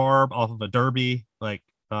taken a carb off of a derby, like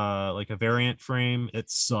a variant frame, it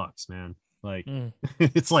sucks, man. Like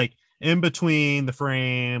it's like in between the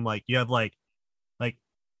frame, like you have like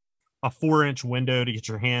a 4-inch window to get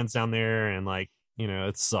your hands down there, and like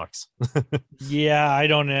it sucks. Yeah, I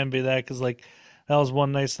don't envy that because like that was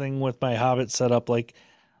one nice thing with my Hobbit setup. Like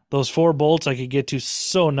those 4 bolts I could get to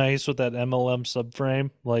so nice with that MLM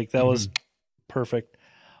subframe. Like that was perfect.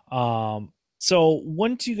 So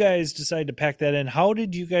once you guys decide to pack that in, how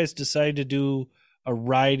did you guys decide to do a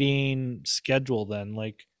riding schedule then?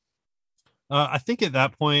 Like, I think at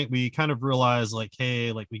that point we kind of realized like,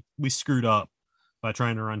 hey, like we screwed up by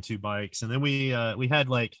trying to run 2 bikes, and then we had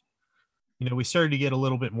like, we started to get a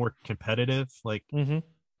little bit more competitive, like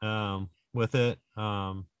with it.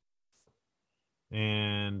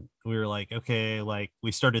 And we were like, okay, like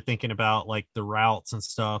we started thinking about like the routes and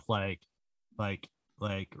stuff, like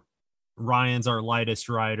Ryan's our lightest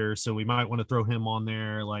rider, so we might want to throw him on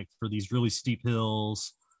there like for these really steep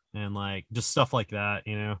hills and like just stuff like that,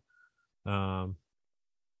 and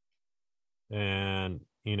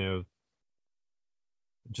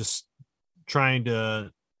just trying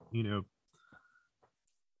to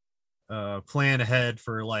plan ahead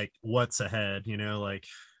for like what's ahead,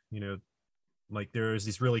 like there's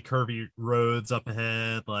these really curvy roads up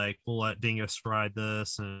ahead, like we'll let Dingus ride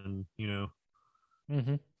this, and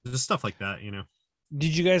just stuff like that.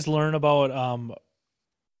 Did you guys learn about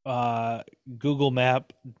Google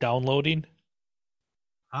Map downloading?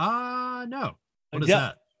 No. What is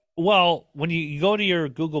that? Well, when you go to your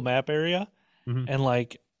Google Map area and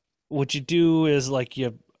like what you do is like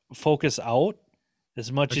you focus out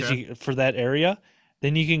as much as you for that area,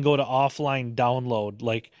 then you can go to offline download.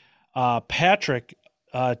 Like Patrick,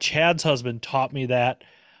 Chad's husband, taught me that.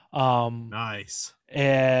 Nice.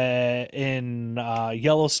 In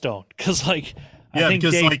Yellowstone, because like I think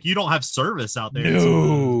because like you don't have service out there.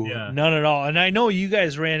 No, none at all. And I know you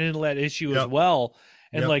guys ran into that issue as well.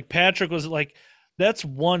 And like Patrick was like, that's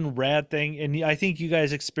one rad thing, and I think you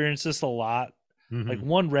guys experienced this a lot. Like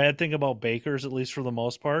one rad thing about Bakers, at least for the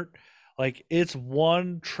most part, like it's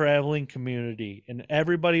one traveling community, and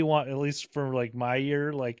everybody at least for like my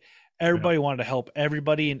year, like everybody wanted to help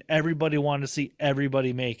everybody, and everybody wanted to see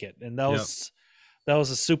everybody make it, and that was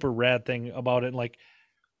a super rad thing about it. And like,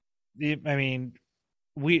 I mean,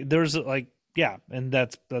 there's like and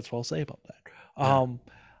that's what I'll say about that.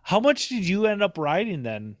 How much did you end up riding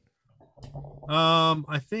then?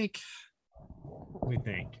 I think.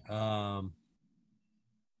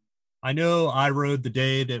 I know I rode the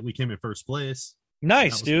day that we came in first place.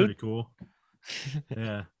 Nice, that was dude. Pretty cool.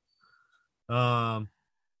 Yeah.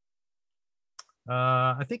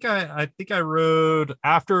 I think I rode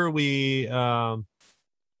after we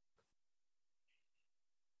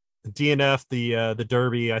DNF the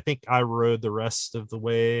Derby. I think I rode the rest of the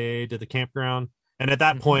way to the campground, and at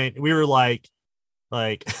that point we were like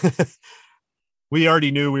we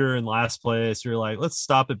already knew we were in last place. We were like, let's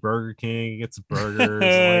stop at Burger King, get some burgers.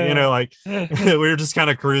 We were just kind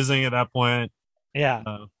of cruising at that point. Yeah.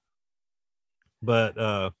 I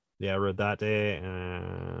rode that day,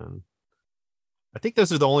 and I think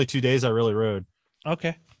those are the only 2 days I really rode.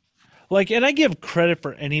 Okay. Like, and I give credit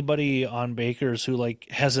for anybody on Bakers who like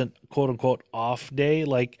hasn't quote unquote off day.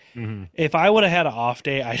 Like if I would have had an off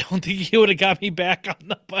day, I don't think he would have got me back on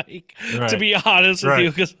the bike, to be honest with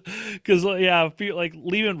you. Cause like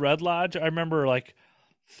leaving Red Lodge, I remember like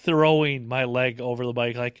throwing my leg over the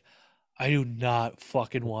bike. Like, I do not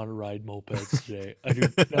fucking want to ride mopeds today. I do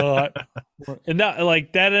not. And that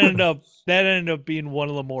ended up being one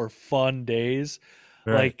of the more fun days.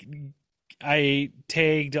 Right. Like, I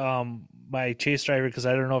tagged my chase driver, because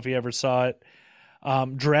I don't know if he ever saw it,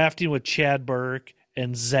 drafting with Chad Burke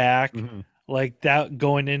and Zach, like that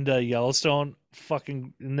going into Yellowstone,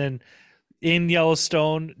 and then in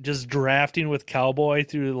Yellowstone just drafting with Cowboy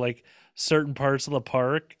through like certain parts of the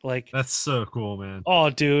park. Like, that's so cool, man. Oh,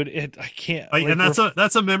 dude, I can't. And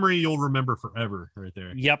that's a memory you'll remember forever, right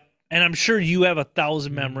there. Yep, and I'm sure you have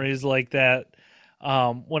 1,000 memories like that.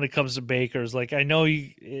 When it comes to Bakers, like I know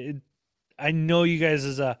you guys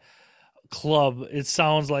as a club, it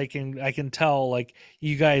sounds like, and I can tell, like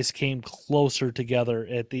you guys came closer together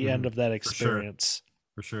at the end of that experience.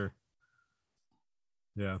 For sure.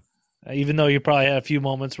 Yeah. Even though you probably had a few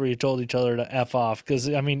moments where you told each other to F off, because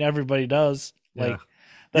I mean everybody does. Like,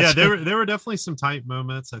 there were definitely some tight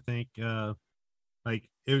moments. I think, like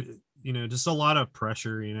it, just a lot of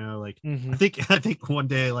pressure. Like I think one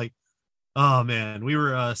day, like, oh man, we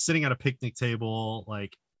were sitting at a picnic table,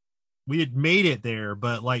 like. We had made it there,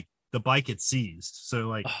 but like the bike had seized. So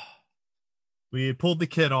like we had pulled the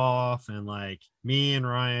kit off, and like me and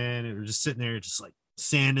Ryan, we were just sitting there, just like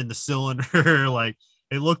sanding the cylinder. Like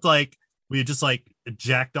it looked like we had just like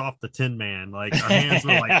jacked off the Tin Man. Like our hands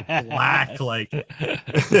were like black. Like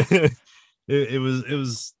it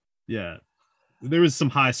was there was some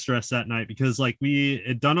high stress that night, because like we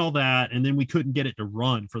had done all that, and then we couldn't get it to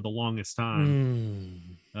run for the longest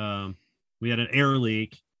time. We had an air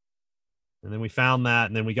leak. and then we found that,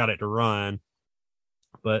 and then we got it to run.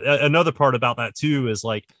 But another part about that too is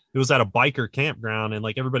like it was at a biker campground, and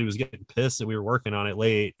like everybody was getting pissed that we were working on it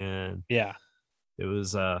late, and Yeah. it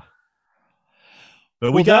was but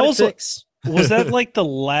we Well, got it fixed. was that like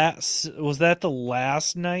was that the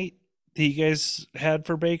last night that you guys had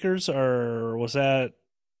for Bakers, or was that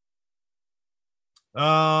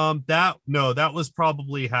that was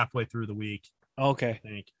probably halfway through the week, okay? I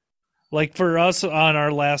think. Like for us on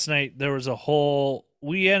our last night, there was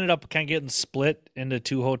we ended up kind of getting split into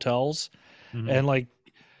two hotels, and like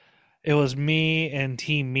it was me and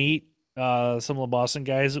Team Meat, some of the Boston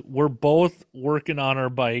guys. We're both working on our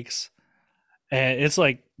bikes, and it's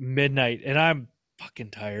like midnight, and I'm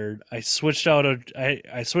fucking tired. I switched out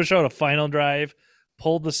a final drive,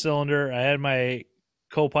 pulled the cylinder. I had my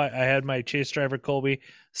chase driver Colby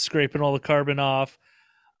scraping all the carbon off.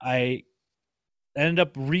 I ended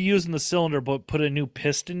up reusing the cylinder, but put a new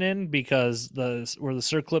piston in because where the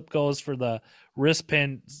circlip goes for the wrist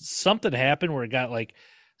pin, something happened where it got like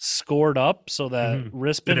scored up, so that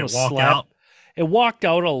wrist pin was slapped. It walked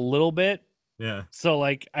out a little bit. Yeah. So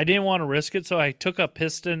like I didn't want to risk it, so I took a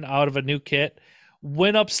piston out of a new kit,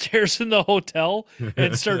 went upstairs in the hotel,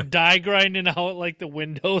 and started die grinding out like the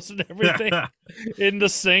windows and everything in the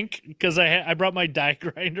sink because I brought my die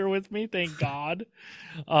grinder with me. Thank God.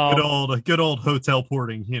 Good old hotel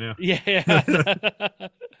porting, you know. Yeah.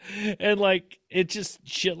 And like it just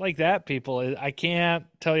shit like that, people. I can't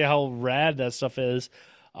tell you how rad that stuff is.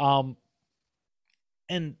 And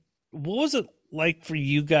what was it like for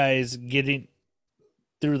you guys getting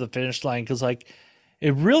through the finish line? Because like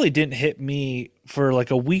it really didn't hit me for like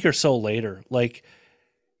a week or so later. Like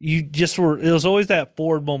you just were, it was always that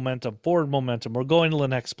forward momentum. We're going to the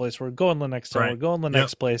next place. We're going to the next time. We're going to the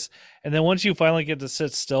next place. And then once you finally get to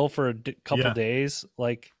sit still for a couple days,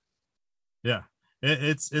 like, yeah,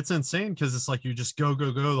 it's insane. Cause it's like, you just go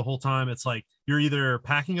the whole time. It's like, you're either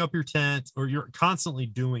packing up your tent or you're constantly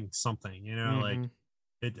doing something, you know, like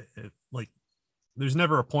it like there's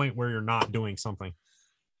never a point where you're not doing something.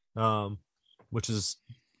 Which is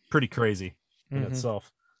pretty crazy in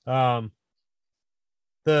itself. The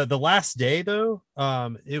last day though,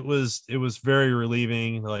 it was very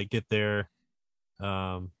relieving to like get there.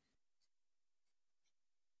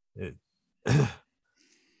 It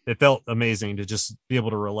it felt amazing to just be able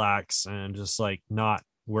to relax and just like not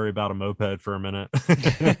worry about a moped for a minute.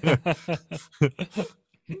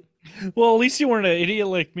 Well, at least you weren't an idiot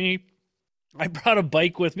like me. I brought a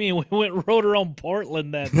bike with me and we went and rode around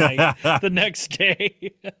Portland that night, the next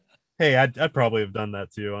day. Hey, I'd probably have done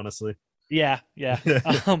that too, honestly. Yeah.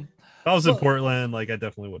 If I was in Portland, like I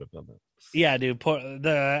definitely would have done that. Yeah, dude.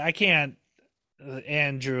 I can't.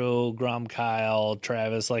 Andrew, Grom, Kyle,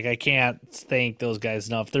 Travis. Like I can't thank those guys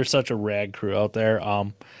enough. They're such a rad crew out there.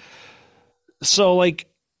 So like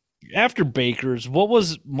after Bakers, what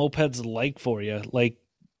was mopeds like for you? Like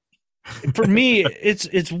for me,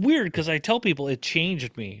 it's weird because I tell people it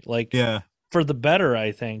changed me. Like for the better,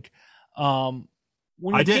 I think. When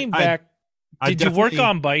you came back, did you work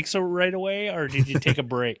on bikes right away, or did you take a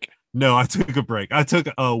break? No, I took a break. I took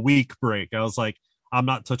a week break. I was like, I'm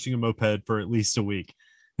not touching a moped for at least a week.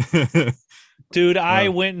 Dude, I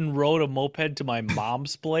went and rode a moped to my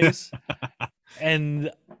mom's place, and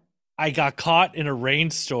I got caught in a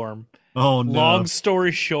rainstorm. Oh no! Long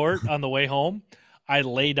story short, on the way home, I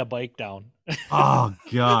laid a bike down. Oh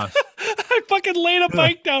gosh. I fucking laid a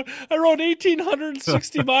bike down. I rode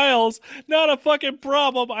 1,860 miles. Not a fucking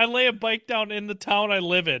problem. I lay a bike down in the town I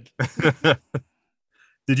live in.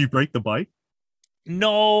 Did you break the bike?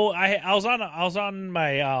 No, I was on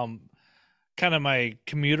my kind of my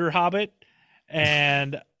commuter Hobbit,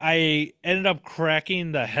 and I ended up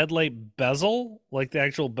cracking the headlight bezel, like the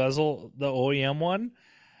actual bezel, the OEM one.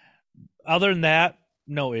 Other than that,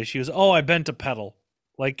 no issues. Oh, I bent a pedal.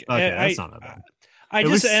 Like okay, that's not that bad. I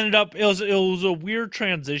just ended up. It was a weird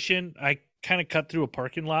transition. I kind of cut through a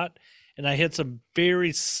parking lot, and I hit some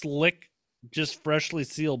very slick, just freshly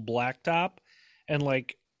sealed blacktop, and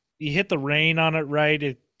like you hit the rain on it right,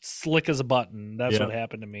 it's slick as a button. That's what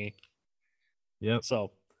happened to me. Yep.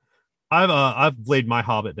 So I've laid my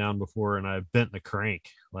Hobbit down before, and I've bent the crank.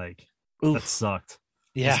 Like that sucked.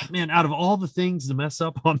 Yeah, man. Out of all the things to mess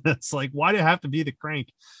up on this, like, why did it have to be the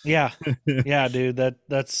crank? Yeah, yeah, dude.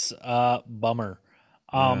 That's bummer.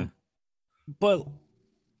 But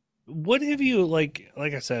what have you like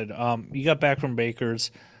I said, you got back from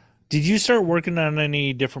Bakers. Did you start working on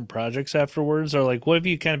any different projects afterwards, or like what have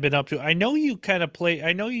you kind of been up to? I know you kind of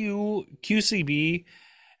QCB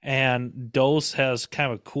and Dose has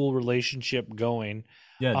kind of a cool relationship going.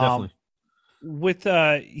 Yeah, definitely. with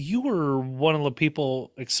you were one of the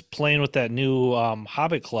people playing with that new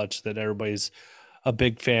Hobbit clutch that everybody's a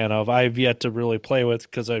big fan of. I've yet to really play with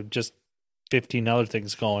because I've just 15 other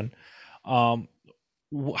things going. Um,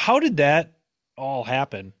 how did that all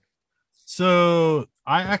happen? So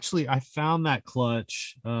I found that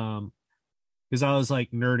clutch because I was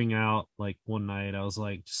like nerding out like one night. I was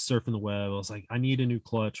like surfing the web. I was like, I need a new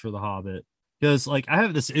clutch for the Hobbit. Because like I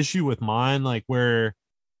have this issue with mine, like where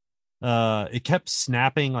it kept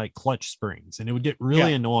snapping like clutch springs and it would get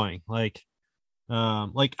really Yeah. annoying. Like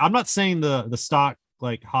I'm not saying the stock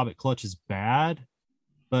like Hobbit clutch is bad,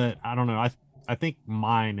 but I don't know. I think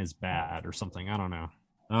mine is bad or something. I don't know.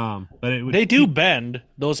 But it would They do keep, bend.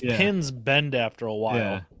 Those yeah, pins bend after a yeah.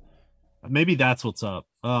 while. Maybe that's what's up.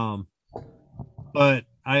 But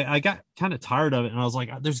I got kind of tired of it and I was like,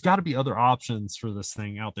 there's got to be other options for this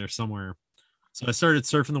thing out there somewhere. So I started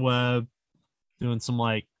surfing the web, doing some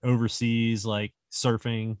like overseas like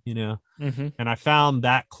surfing, Mm-hmm. and I found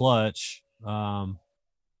that clutch.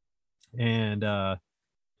 And I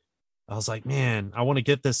was like, man, I want to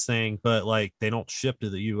get this thing, but like they don't ship to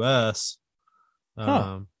the US. Huh.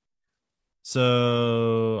 Um,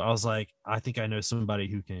 so I was like, I think I know somebody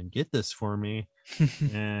who can get this for me.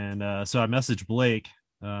 And so I messaged Blake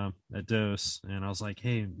at Dose and I was like,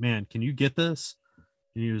 hey, man, can you get this?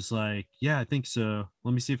 And he was like, yeah, I think so.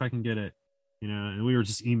 Let me see if I can get it. And we were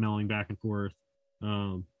just emailing back and forth.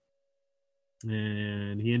 And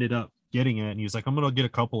he ended up getting it and he was like, I'm going to get a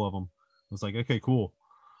couple of them. I was like, okay, cool.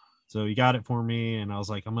 So he got it for me and I was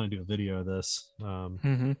like, I'm going to do a video of this.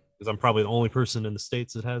 Mm-hmm. Because I'm probably the only person in the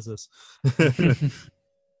States that has this.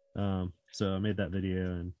 So I made that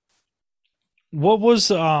video and What was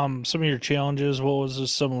some of your challenges? What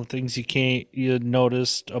was some of the things you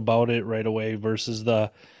noticed about it right away versus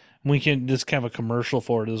the we can this kind of a commercial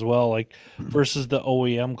for it as well, like versus the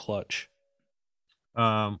OEM clutch.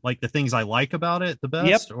 like the things I like about it the Yep,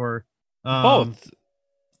 best or um both.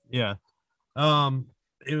 yeah.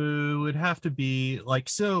 It would have to be like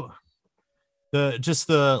so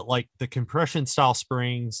the like the compression style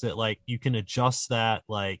springs that like you can adjust that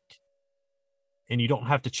like and you don't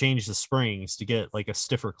have to change the springs to get like a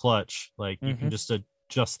stiffer clutch. Like you can Mm-hmm. just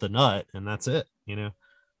adjust the nut and that's it.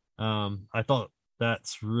 I thought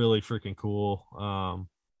that's really freaking cool.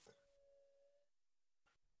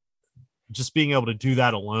 Just being able to do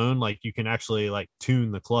that alone, like you can actually like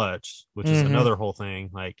tune the clutch, which is Mm-hmm. another whole thing.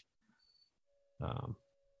 Like, um,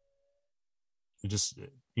 you just,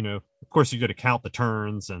 of course you got to count the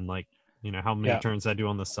turns and like, how many Yeah. turns I do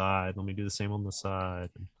on the side. Let me do the same on the side.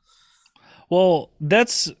 Well,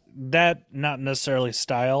 that's that not necessarily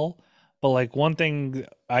style, but like one thing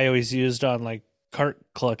I always used on like cart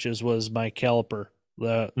clutches was my caliper,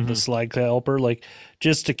 the Mm-hmm. slide caliper, like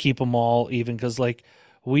just to keep them all even. Because like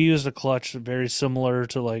we use a clutch very similar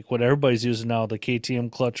to like what everybody's using now, the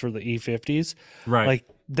KTM clutch for the E50s. Right. Like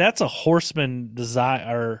that's a Horseman design,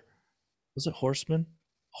 or was it Horseman?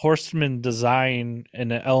 Horseman design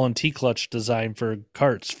and an L&T clutch design for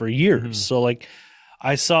carts for years. Mm-hmm. So like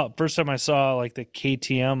I saw first time I saw like the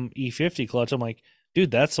KTM E50 clutch, I'm like, dude,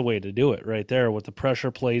 that's the way to do it right there with the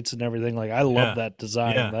pressure plates and everything. Like I love Yeah. that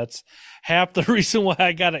design. Yeah. That's half the reason why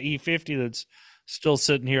I got an E50 that's still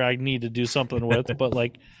sitting here I need to do something with, but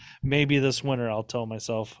like maybe this winter I'll tell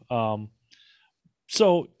myself.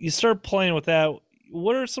 So you start playing with that.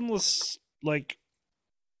 What are some of the like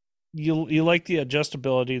you like the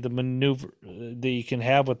adjustability, the maneuver that you can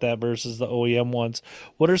have with that versus the OEM ones.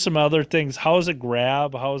 What are some other things? How does it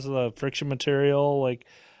grab? How's the friction material? Like,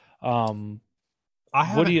 um, I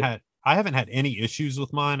what do haven't you? had I haven't had any issues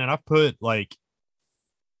with mine, and I've put like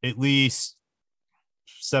at least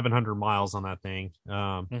 700 miles on that thing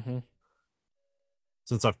Mm-hmm.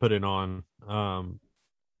 since I've put it on.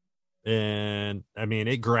 And I mean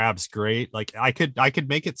it grabs great. Like I could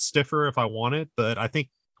make it stiffer if I wanted, but I think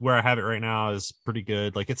where I have it right now is pretty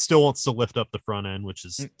good. Like it still wants to lift up the front end, which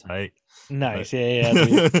is tight. But Nice, yeah,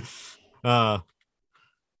 yeah. uh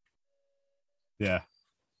yeah.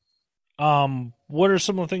 What are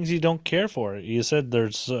some of the things you don't care for? You said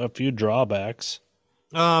there's a few drawbacks.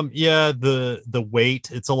 Yeah, the weight,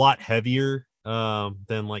 it's a lot heavier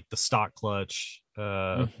than like the stock clutch.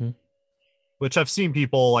 Mm-hmm. Which I've seen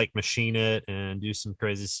people like machine it and do some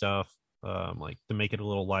crazy stuff, like to make it a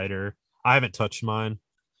little lighter. I haven't touched mine.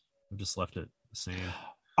 I've just left it the same.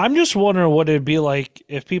 I'm just wondering what it'd be like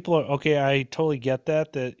if people are okay. I totally get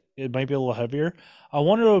that it might be a little heavier. I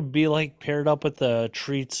wonder what it would be like paired up with the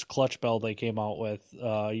Treats clutch bell they came out with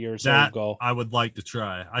a year or so That ago. I would like to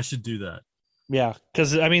try. I should do that. Yeah,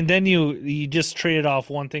 because I mean, then you just traded off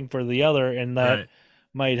one thing for the other, and that Right.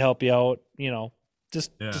 might help you out.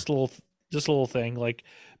 Just Yeah. a little. just a little thing, like,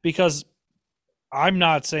 because I'm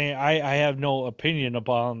not saying I have no opinion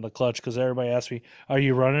upon the clutch because everybody asks me, "Are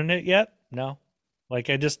you running it yet?" No, like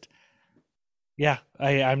I just, yeah,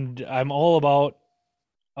 I'm all about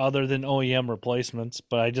other than OEM replacements,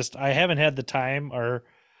 but I haven't had the time or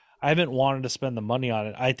I haven't wanted to spend the money on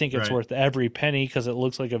it. I think it's Right. worth every penny because it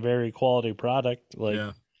looks like a very quality product. Like,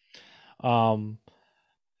 Yeah. um,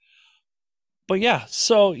 but yeah,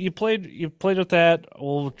 so you played with that.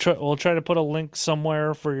 We'll try to put a link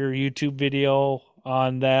somewhere for your YouTube video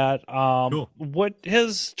on that. Cool. What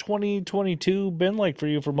has 2022 been like for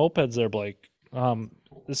you for mopeds there, Blake?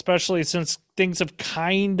 Especially since things have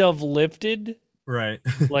kind of lifted. Right.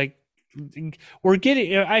 Like we're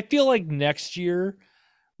getting. I feel like next year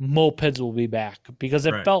mopeds will be back because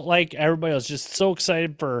it Right. felt like everybody was just so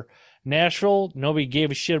excited for Nashville. Nobody gave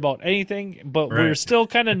a shit about anything, but we were Right. still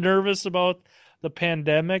kind of nervous about the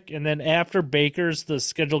pandemic. And then after Baker's, the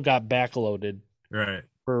schedule got backloaded Right.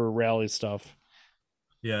 for rally stuff.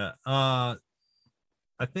 Yeah. I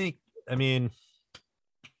think, I mean,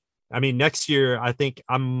 next year, I think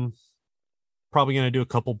I'm probably going to do a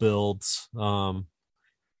couple builds.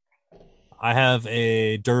 I have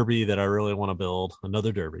a derby that I really want to build.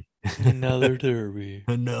 Another derby. Another derby.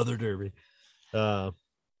 Another derby. I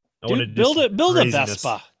want to Dude, build a craziness.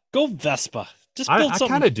 Vespa. Go Vespa. Just build I something.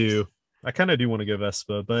 kind of do. I kind of do want to go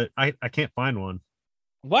Vespa, but I can't find one.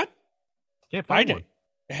 What? Can't find I one.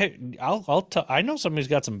 Hey, I know somebody's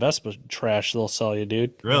got some Vespa trash they'll sell you,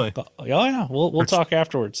 dude. Really? Oh yeah, we'll talk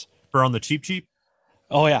afterwards. For on the cheap?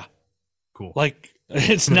 Oh yeah. Cool. Like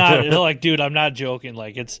it's not like, dude, I'm not joking.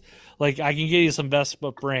 Like it's like I can get you some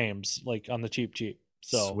Vespa frames like on the cheap.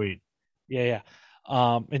 So sweet. yeah.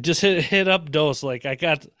 And just hit up Dose. Like I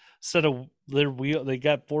got set of their wheel. They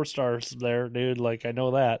got 4 stars there, dude. Like I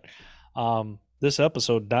know that. This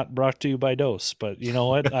episode not brought to you by Dose, but you know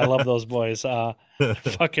what? I love those boys.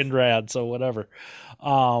 Fucking rad. So whatever.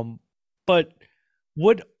 But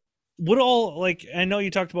what all, like, I know you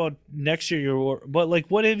talked about next year, but like,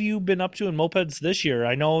 what have you been up to in mopeds this year?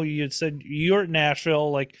 I know you said you're at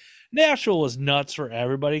Nashville. Like, Nashville was nuts for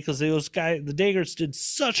everybody because the Dagers did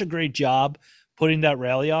such a great job putting that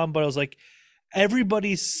rally on. But I was like,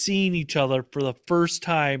 everybody's seen each other for the first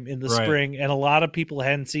time in the spring, and a lot of people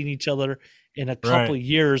hadn't seen each other in a couple of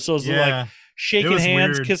years. So it was like shaking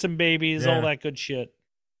hands, weird. Kissing babies, all that good shit.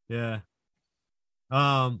 Yeah.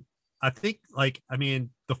 I think, like, I mean,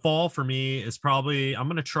 the fall for me is probably, I'm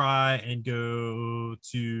going to try and go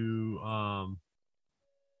to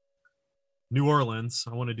New Orleans.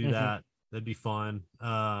 I want to do that. That'd be fun.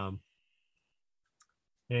 And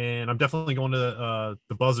I'm definitely going to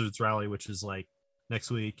the Buzzards rally, which is like next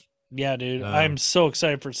week. Yeah, dude. I'm so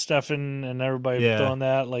excited for Stefan and everybody doing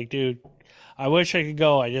that. Like, dude, I wish I could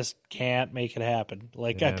go. I just can't make it happen.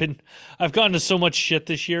 Like, I've gotten to so much shit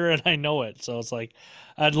this year and I know it. So it's like,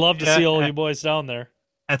 I'd love to see all you boys down there.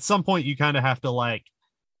 At some point, you kind of have to, like,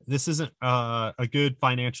 this isn't a good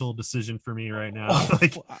financial decision for me right now.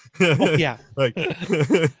 Yeah. Like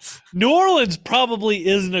New Orleans probably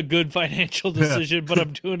isn't a good financial decision, but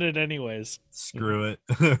I'm doing it anyways. Screw it.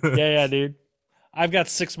 Yeah, dude. I've got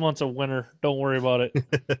 6 months of winter. Don't worry about it.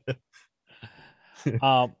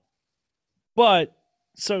 But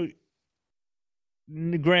so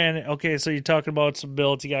granted, okay, so you're talking about some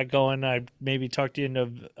builds you got going. I maybe talked you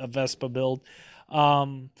into a Vespa build.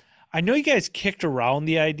 I know you guys kicked around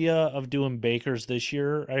the idea of doing Bakers this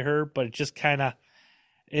year, I heard, but it just kind of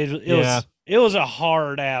it was a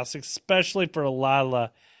hard ass, especially for a lot of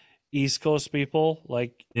the East Coast people.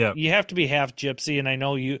 Like, you have to be half gypsy, and I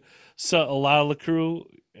know so a lot of the crew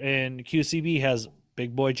in QCB has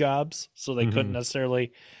big boy jobs, so they couldn't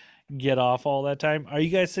necessarily get off all that time. Are you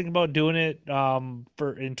guys thinking about doing it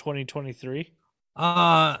for in 2023?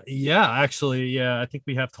 Actually, I think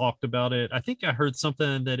we have talked about it. I think I heard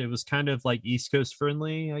something that it was kind of like East Coast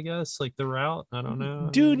friendly, I guess, like the route. I don't know.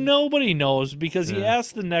 Dude, nobody knows because you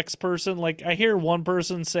ask the next person. Like, I hear one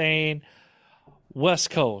person saying West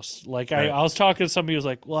Coast. Like, I was talking to somebody who was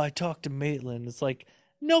like, well, I talked to Maitland. It's like,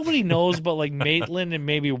 nobody knows but like Maitland and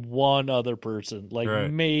maybe one other person.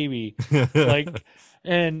 Like, maybe. Like,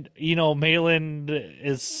 and you know, Maitland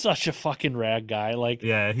is such a fucking rad guy. Like,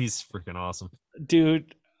 yeah, he's freaking awesome,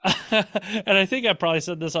 dude. And I think I probably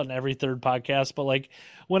said this on every third podcast, but like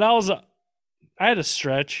when I had a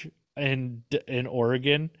stretch in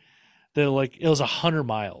Oregon that, like, it was 100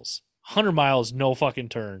 miles, no fucking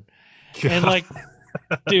turn. God. And like,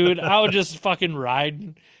 dude, I would just fucking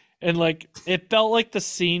ride, and like it felt like the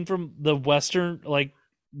scene from the Western, like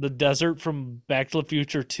the desert from Back to the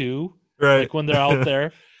Future 2. Right. Like when they're out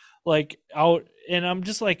there, like out, and I'm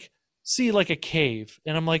just like, see like a cave,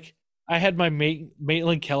 and I'm like, I had my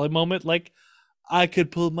Maitland Kelly moment. Like, I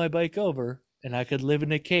could pull my bike over and I could live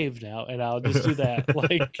in a cave now, and I'll just do that.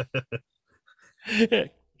 Like, and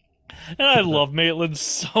I love Maitland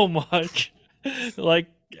so much. Like,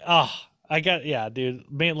 yeah,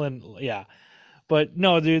 dude, Maitland, yeah. But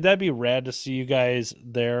no, dude, that'd be rad to see you guys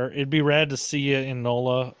there. It'd be rad to see you in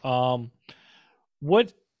NOLA.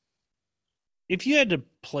 What if you had to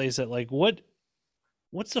place it? Like,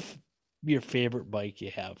 what's your favorite bike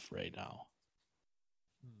you have right now?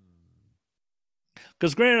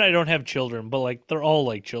 Because granted, I don't have children, but like they're all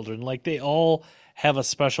like children. Like they all have a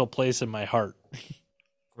special place in my heart.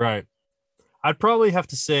 Right. I'd probably have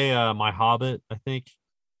to say my Hobbit, I think.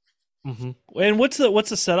 Mm-hmm. And what's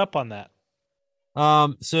the setup on that?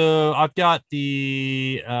 So I've got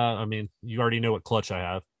the I mean, you already know what clutch I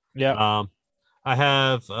have. Yeah, I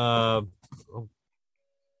have the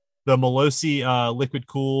Melosi liquid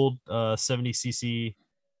cooled 70cc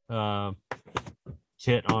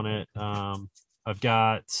kit on it. I've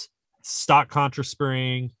got stock contra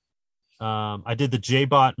spring. I did the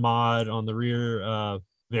JBot mod on the rear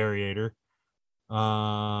variator.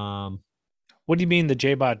 what do you mean the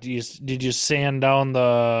J-Bot? Did you sand down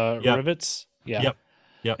the Yep. rivets? Yeah. Yep.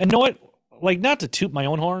 Yep. And know what? Like, not to toot my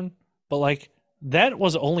own horn, but like that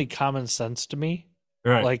was only common sense to me.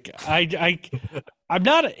 Right. Like I'm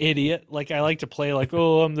not an idiot. Like I like to play like,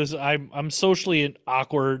 oh, I'm socially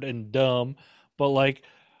awkward and dumb, but like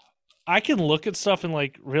I can look at stuff and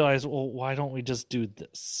like realize, well, why don't we just do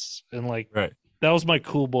this? And like Right. that was my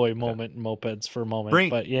cool boy moment in mopeds for a moment.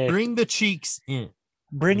 But yeah, Bring the cheeks in.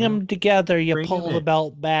 bring you know, them together. You bring pull 'em the in.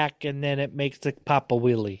 belt back, and then it makes it pop a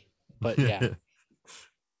wheelie. But yeah,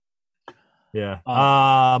 Yeah.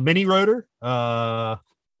 Um, Mini rotor.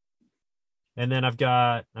 And then I've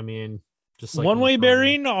got, I mean, just like one-way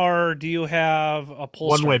bearing, or do you have a pull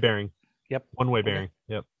one-way string? bearing. Yep. One-way Okay. bearing.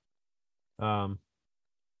 Yep.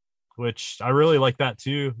 Which I really like that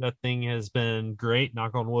too. That thing has been great.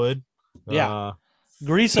 Knock on wood. Yeah.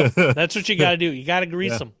 Grease them. That's what you got to do. You got to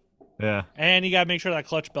grease Yeah. them. Yeah. And you got to make sure that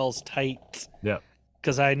clutch bell's tight. Yeah.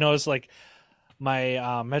 Because I noticed, like,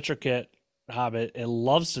 my Metro Kit Hobbit, it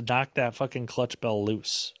loves to knock that fucking clutch bell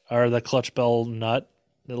loose. Or the clutch bell nut.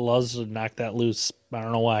 It loves to knock that loose. I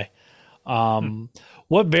don't know why.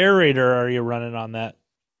 What variator are you running on that?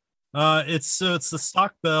 It's the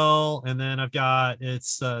stock bell, and then I've got the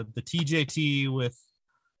TJT with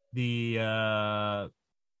the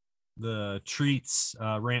treats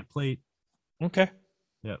ramp plate. Okay.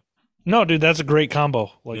 Yep. No, dude, that's a great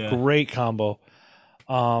combo. Like, Yeah. great combo.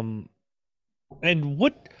 And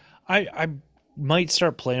what I might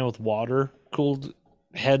start playing with water cooled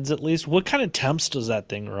heads at least. What kind of temps does that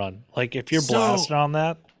thing run? Like, if you're So- blasting on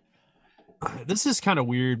that? This is kind of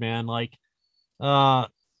weird, man. Like a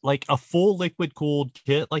full liquid cooled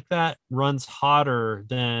kit like that runs hotter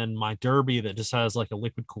than my Derby that just has like a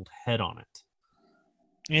liquid cooled head on it.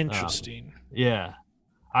 Interesting. Yeah.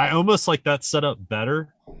 I almost like that setup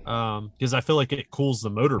better because I feel like it cools the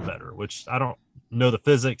motor better, which I don't know the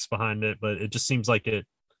physics behind it, but it just seems like it,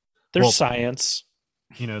 There's well, science.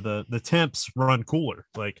 you know, the temps run cooler.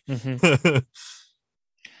 Like, Mhm.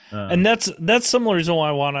 And that's some reason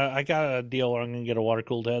why I got a deal where I'm gonna get a water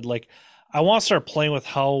cooled head. Like, I want to start playing with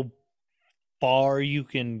how far you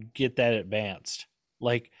can get that advanced.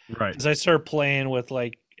 Like, right. as I started playing with,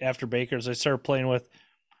 like, after Baker's, I started playing with,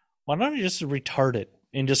 why don't I just retard it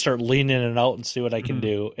and just start leaning it out and see what I can Mhm.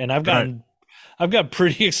 do? And I've gotten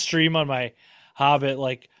pretty extreme on my Hobbit.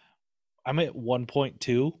 Like, I'm at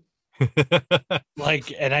 1.2.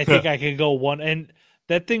 Like, and I think I could go one, and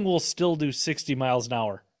that thing will still do 60 miles an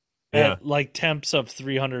hour Yeah. at like temps of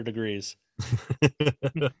 300 degrees.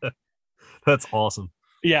 That's awesome.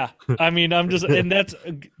 Yeah, I mean, I'm just, and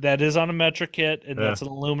that is on a Metro kit, and Yeah. that's an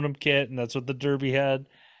aluminum kit, and that's with the Derby head,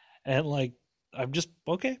 and like, I'm just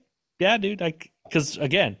okay, yeah, dude. Because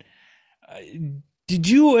again, did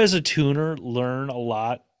you as a tuner learn a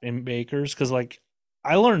lot in Bakers? Because like,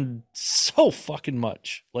 I learned so fucking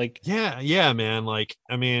much. Like, Yeah, man. Like,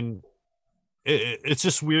 I mean, it's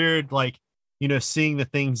just weird, like, you know, seeing the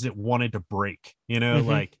things that wanted to break, you know, Mhm.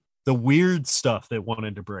 like the weird stuff that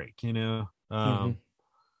wanted to break, you know. Mhm.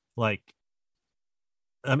 Like,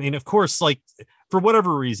 I mean, of course, like for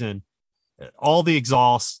whatever reason, all the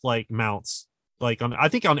exhaust like mounts, like I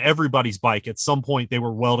think on everybody's bike at some point they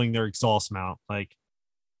were welding their exhaust mount, like,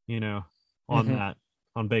 you know, on Mhm. that,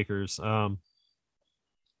 on Baker's. So,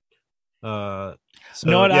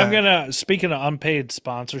 You know what? yeah. I'm gonna, speaking of unpaid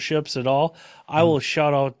sponsorships at all, I will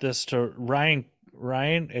shout out this to Ryan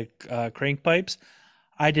at Crank Pipes.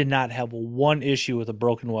 I did not have one issue with a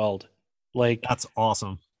broken weld. Like, That's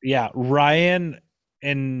awesome. yeah, Ryan,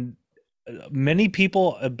 and many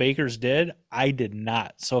people at Baker's did. I did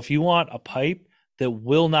not. So if you want a pipe that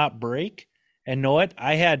will not break, and know it,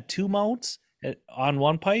 I had 2 mounts on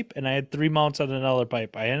one pipe and I had 3 mounts on another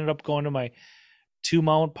pipe. I ended up going to my 2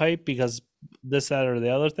 mount pipe because this, that, or the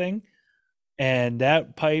other thing. And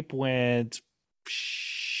that pipe went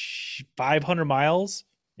 500 miles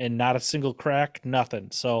and not a single crack, nothing.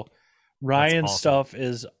 So Ryan's awesome. stuff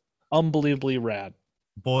is unbelievably rad.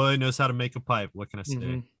 Boy knows how to make a pipe. What can I say?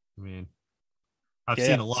 Mm-hmm. I mean, I've Yeah,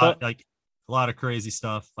 seen a lot, like a lot of crazy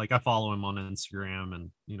stuff. Like I follow him on Instagram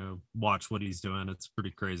and, you know, watch what he's doing. It's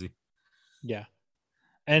pretty crazy. Yeah.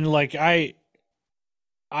 And like I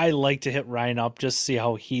like to hit Ryan up just to see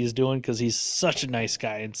how he's doing because he's such a nice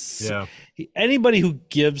guy. And Yeah. Anybody who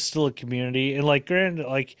gives to the community, and like granted,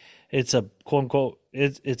 like it's a quote unquote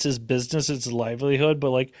it's his business, it's his livelihood,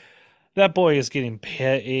 but like that boy is getting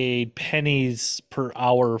paid pennies per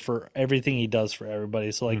hour for everything he does for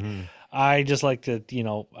everybody. So like Mm-hmm. I just like to, you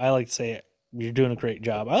know, I like to say you're doing a great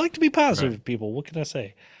job. I like to be positive with people. What can I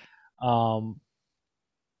say?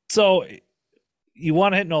 So you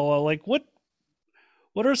want to hit Nola, like what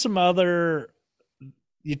are some other,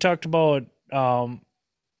 you talked about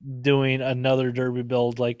doing another derby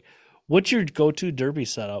build, like what's your go-to derby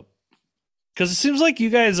setup? Because it seems like you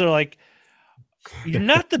guys are like, you're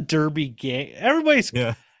not the derby gang. Everybody's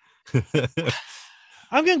Yeah.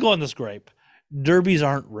 I'm gonna go on this gripe. Derbies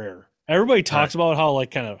aren't rare. Everybody talks about how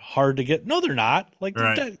like kind of hard to get. No, they're not. Like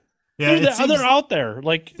they're out there.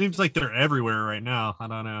 Like seems like they're everywhere right now. I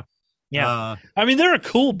don't know. Yeah. I mean, they're a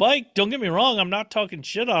cool bike. Don't get me wrong. I'm not talking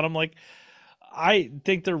shit on them. Like, I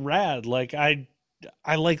think they're rad. Like, I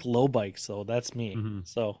like low bikes, though. That's me. Mm-hmm.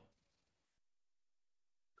 So,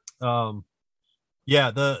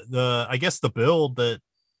 yeah, I guess the build that,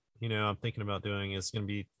 you know, I'm thinking about doing is going to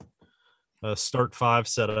be a Start 5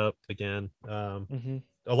 setup again.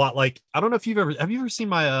 A lot like, I don't know if have you ever seen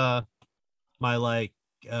my my like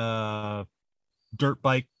dirt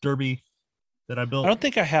bike derby that I built? I don't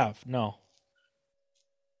think I have. No.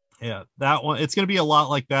 Yeah, that one, it's going to be a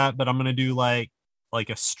lot like that, but I'm going to do like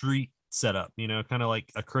a street setup, you know, kind of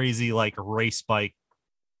like a crazy like race bike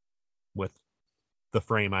with the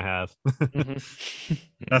frame I have.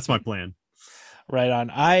 That's my plan. Right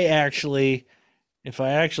on. If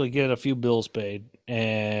I actually get a few bills paid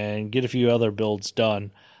and get a few other builds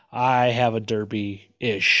done, I have a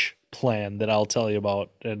derby-ish plan that I'll tell you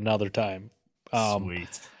about another time.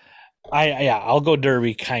 Sweet. I'll go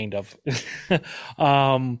derby kind of.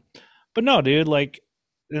 But no, dude, like,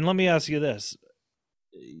 and let me ask you this.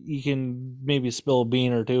 You can maybe spill a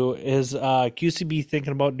bean or two. Is QCB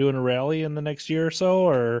thinking about doing a rally in the next year or so,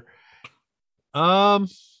 or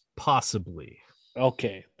possibly.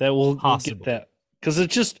 Okay, we'll get that. Because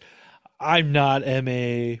it's just, I'm not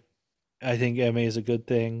MA. I think MA is a good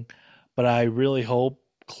thing, but I really hope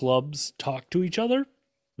clubs talk to each other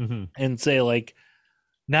and say, like,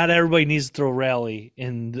 not everybody needs to throw rally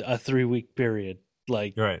in a 3-week period.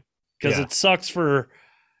 Like, right. Because it sucks for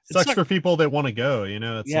people that want to go, you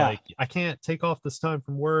know. It's like, I can't take off this time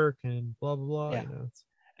from work and blah blah blah. Yeah.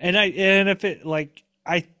 You know? And if it, like,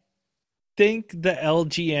 I think the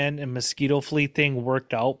LGN and Mosquito Fleet thing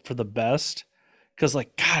worked out for the best. Because,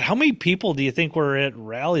 like, God, how many people do you think were at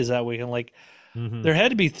rallies that weekend? Like, there had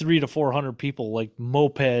to be 300 to 400 people, like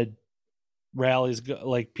moped rallies,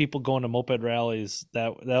 like people going to moped rallies.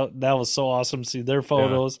 That was so awesome to see their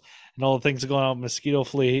photos and all the things going on with Mosquito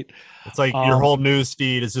Fleet. It's like your whole news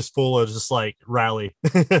feed is just full of just like rally.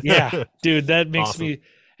 Yeah, dude, that makes me.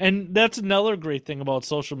 And that's another great thing about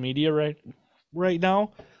social media right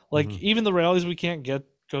now. Like, even the rallies we can't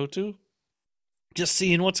go to, just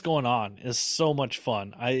seeing what's going on is so much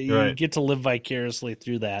fun. You get to live vicariously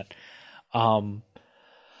through that.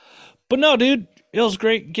 But no, dude, it was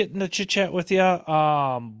great getting to chit chat with you.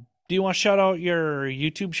 Do you want to shout out your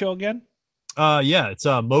YouTube show again? Yeah, it's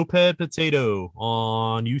Moped Potato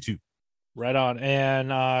on YouTube. Right on. And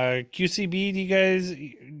QCB, do you guys,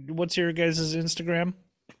 what's your guys' Instagram?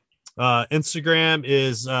 Instagram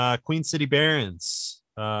is Queen City Barons.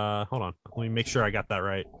 Hold on, let me make sure I got that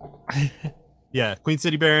right. Yeah, Queen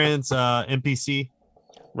City Barons, NPC.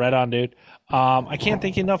 Right on, dude. I can't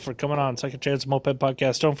thank you enough for coming on Second Chance Moped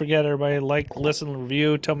Podcast. Don't forget, everybody, like, listen,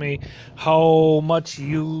 review. Tell me how much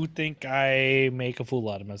you think I make a fool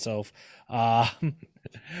out of myself.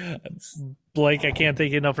 Blake, I can't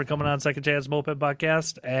thank you enough for coming on Second Chance Moped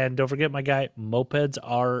Podcast. And don't forget, my guy, mopeds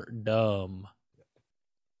are dumb.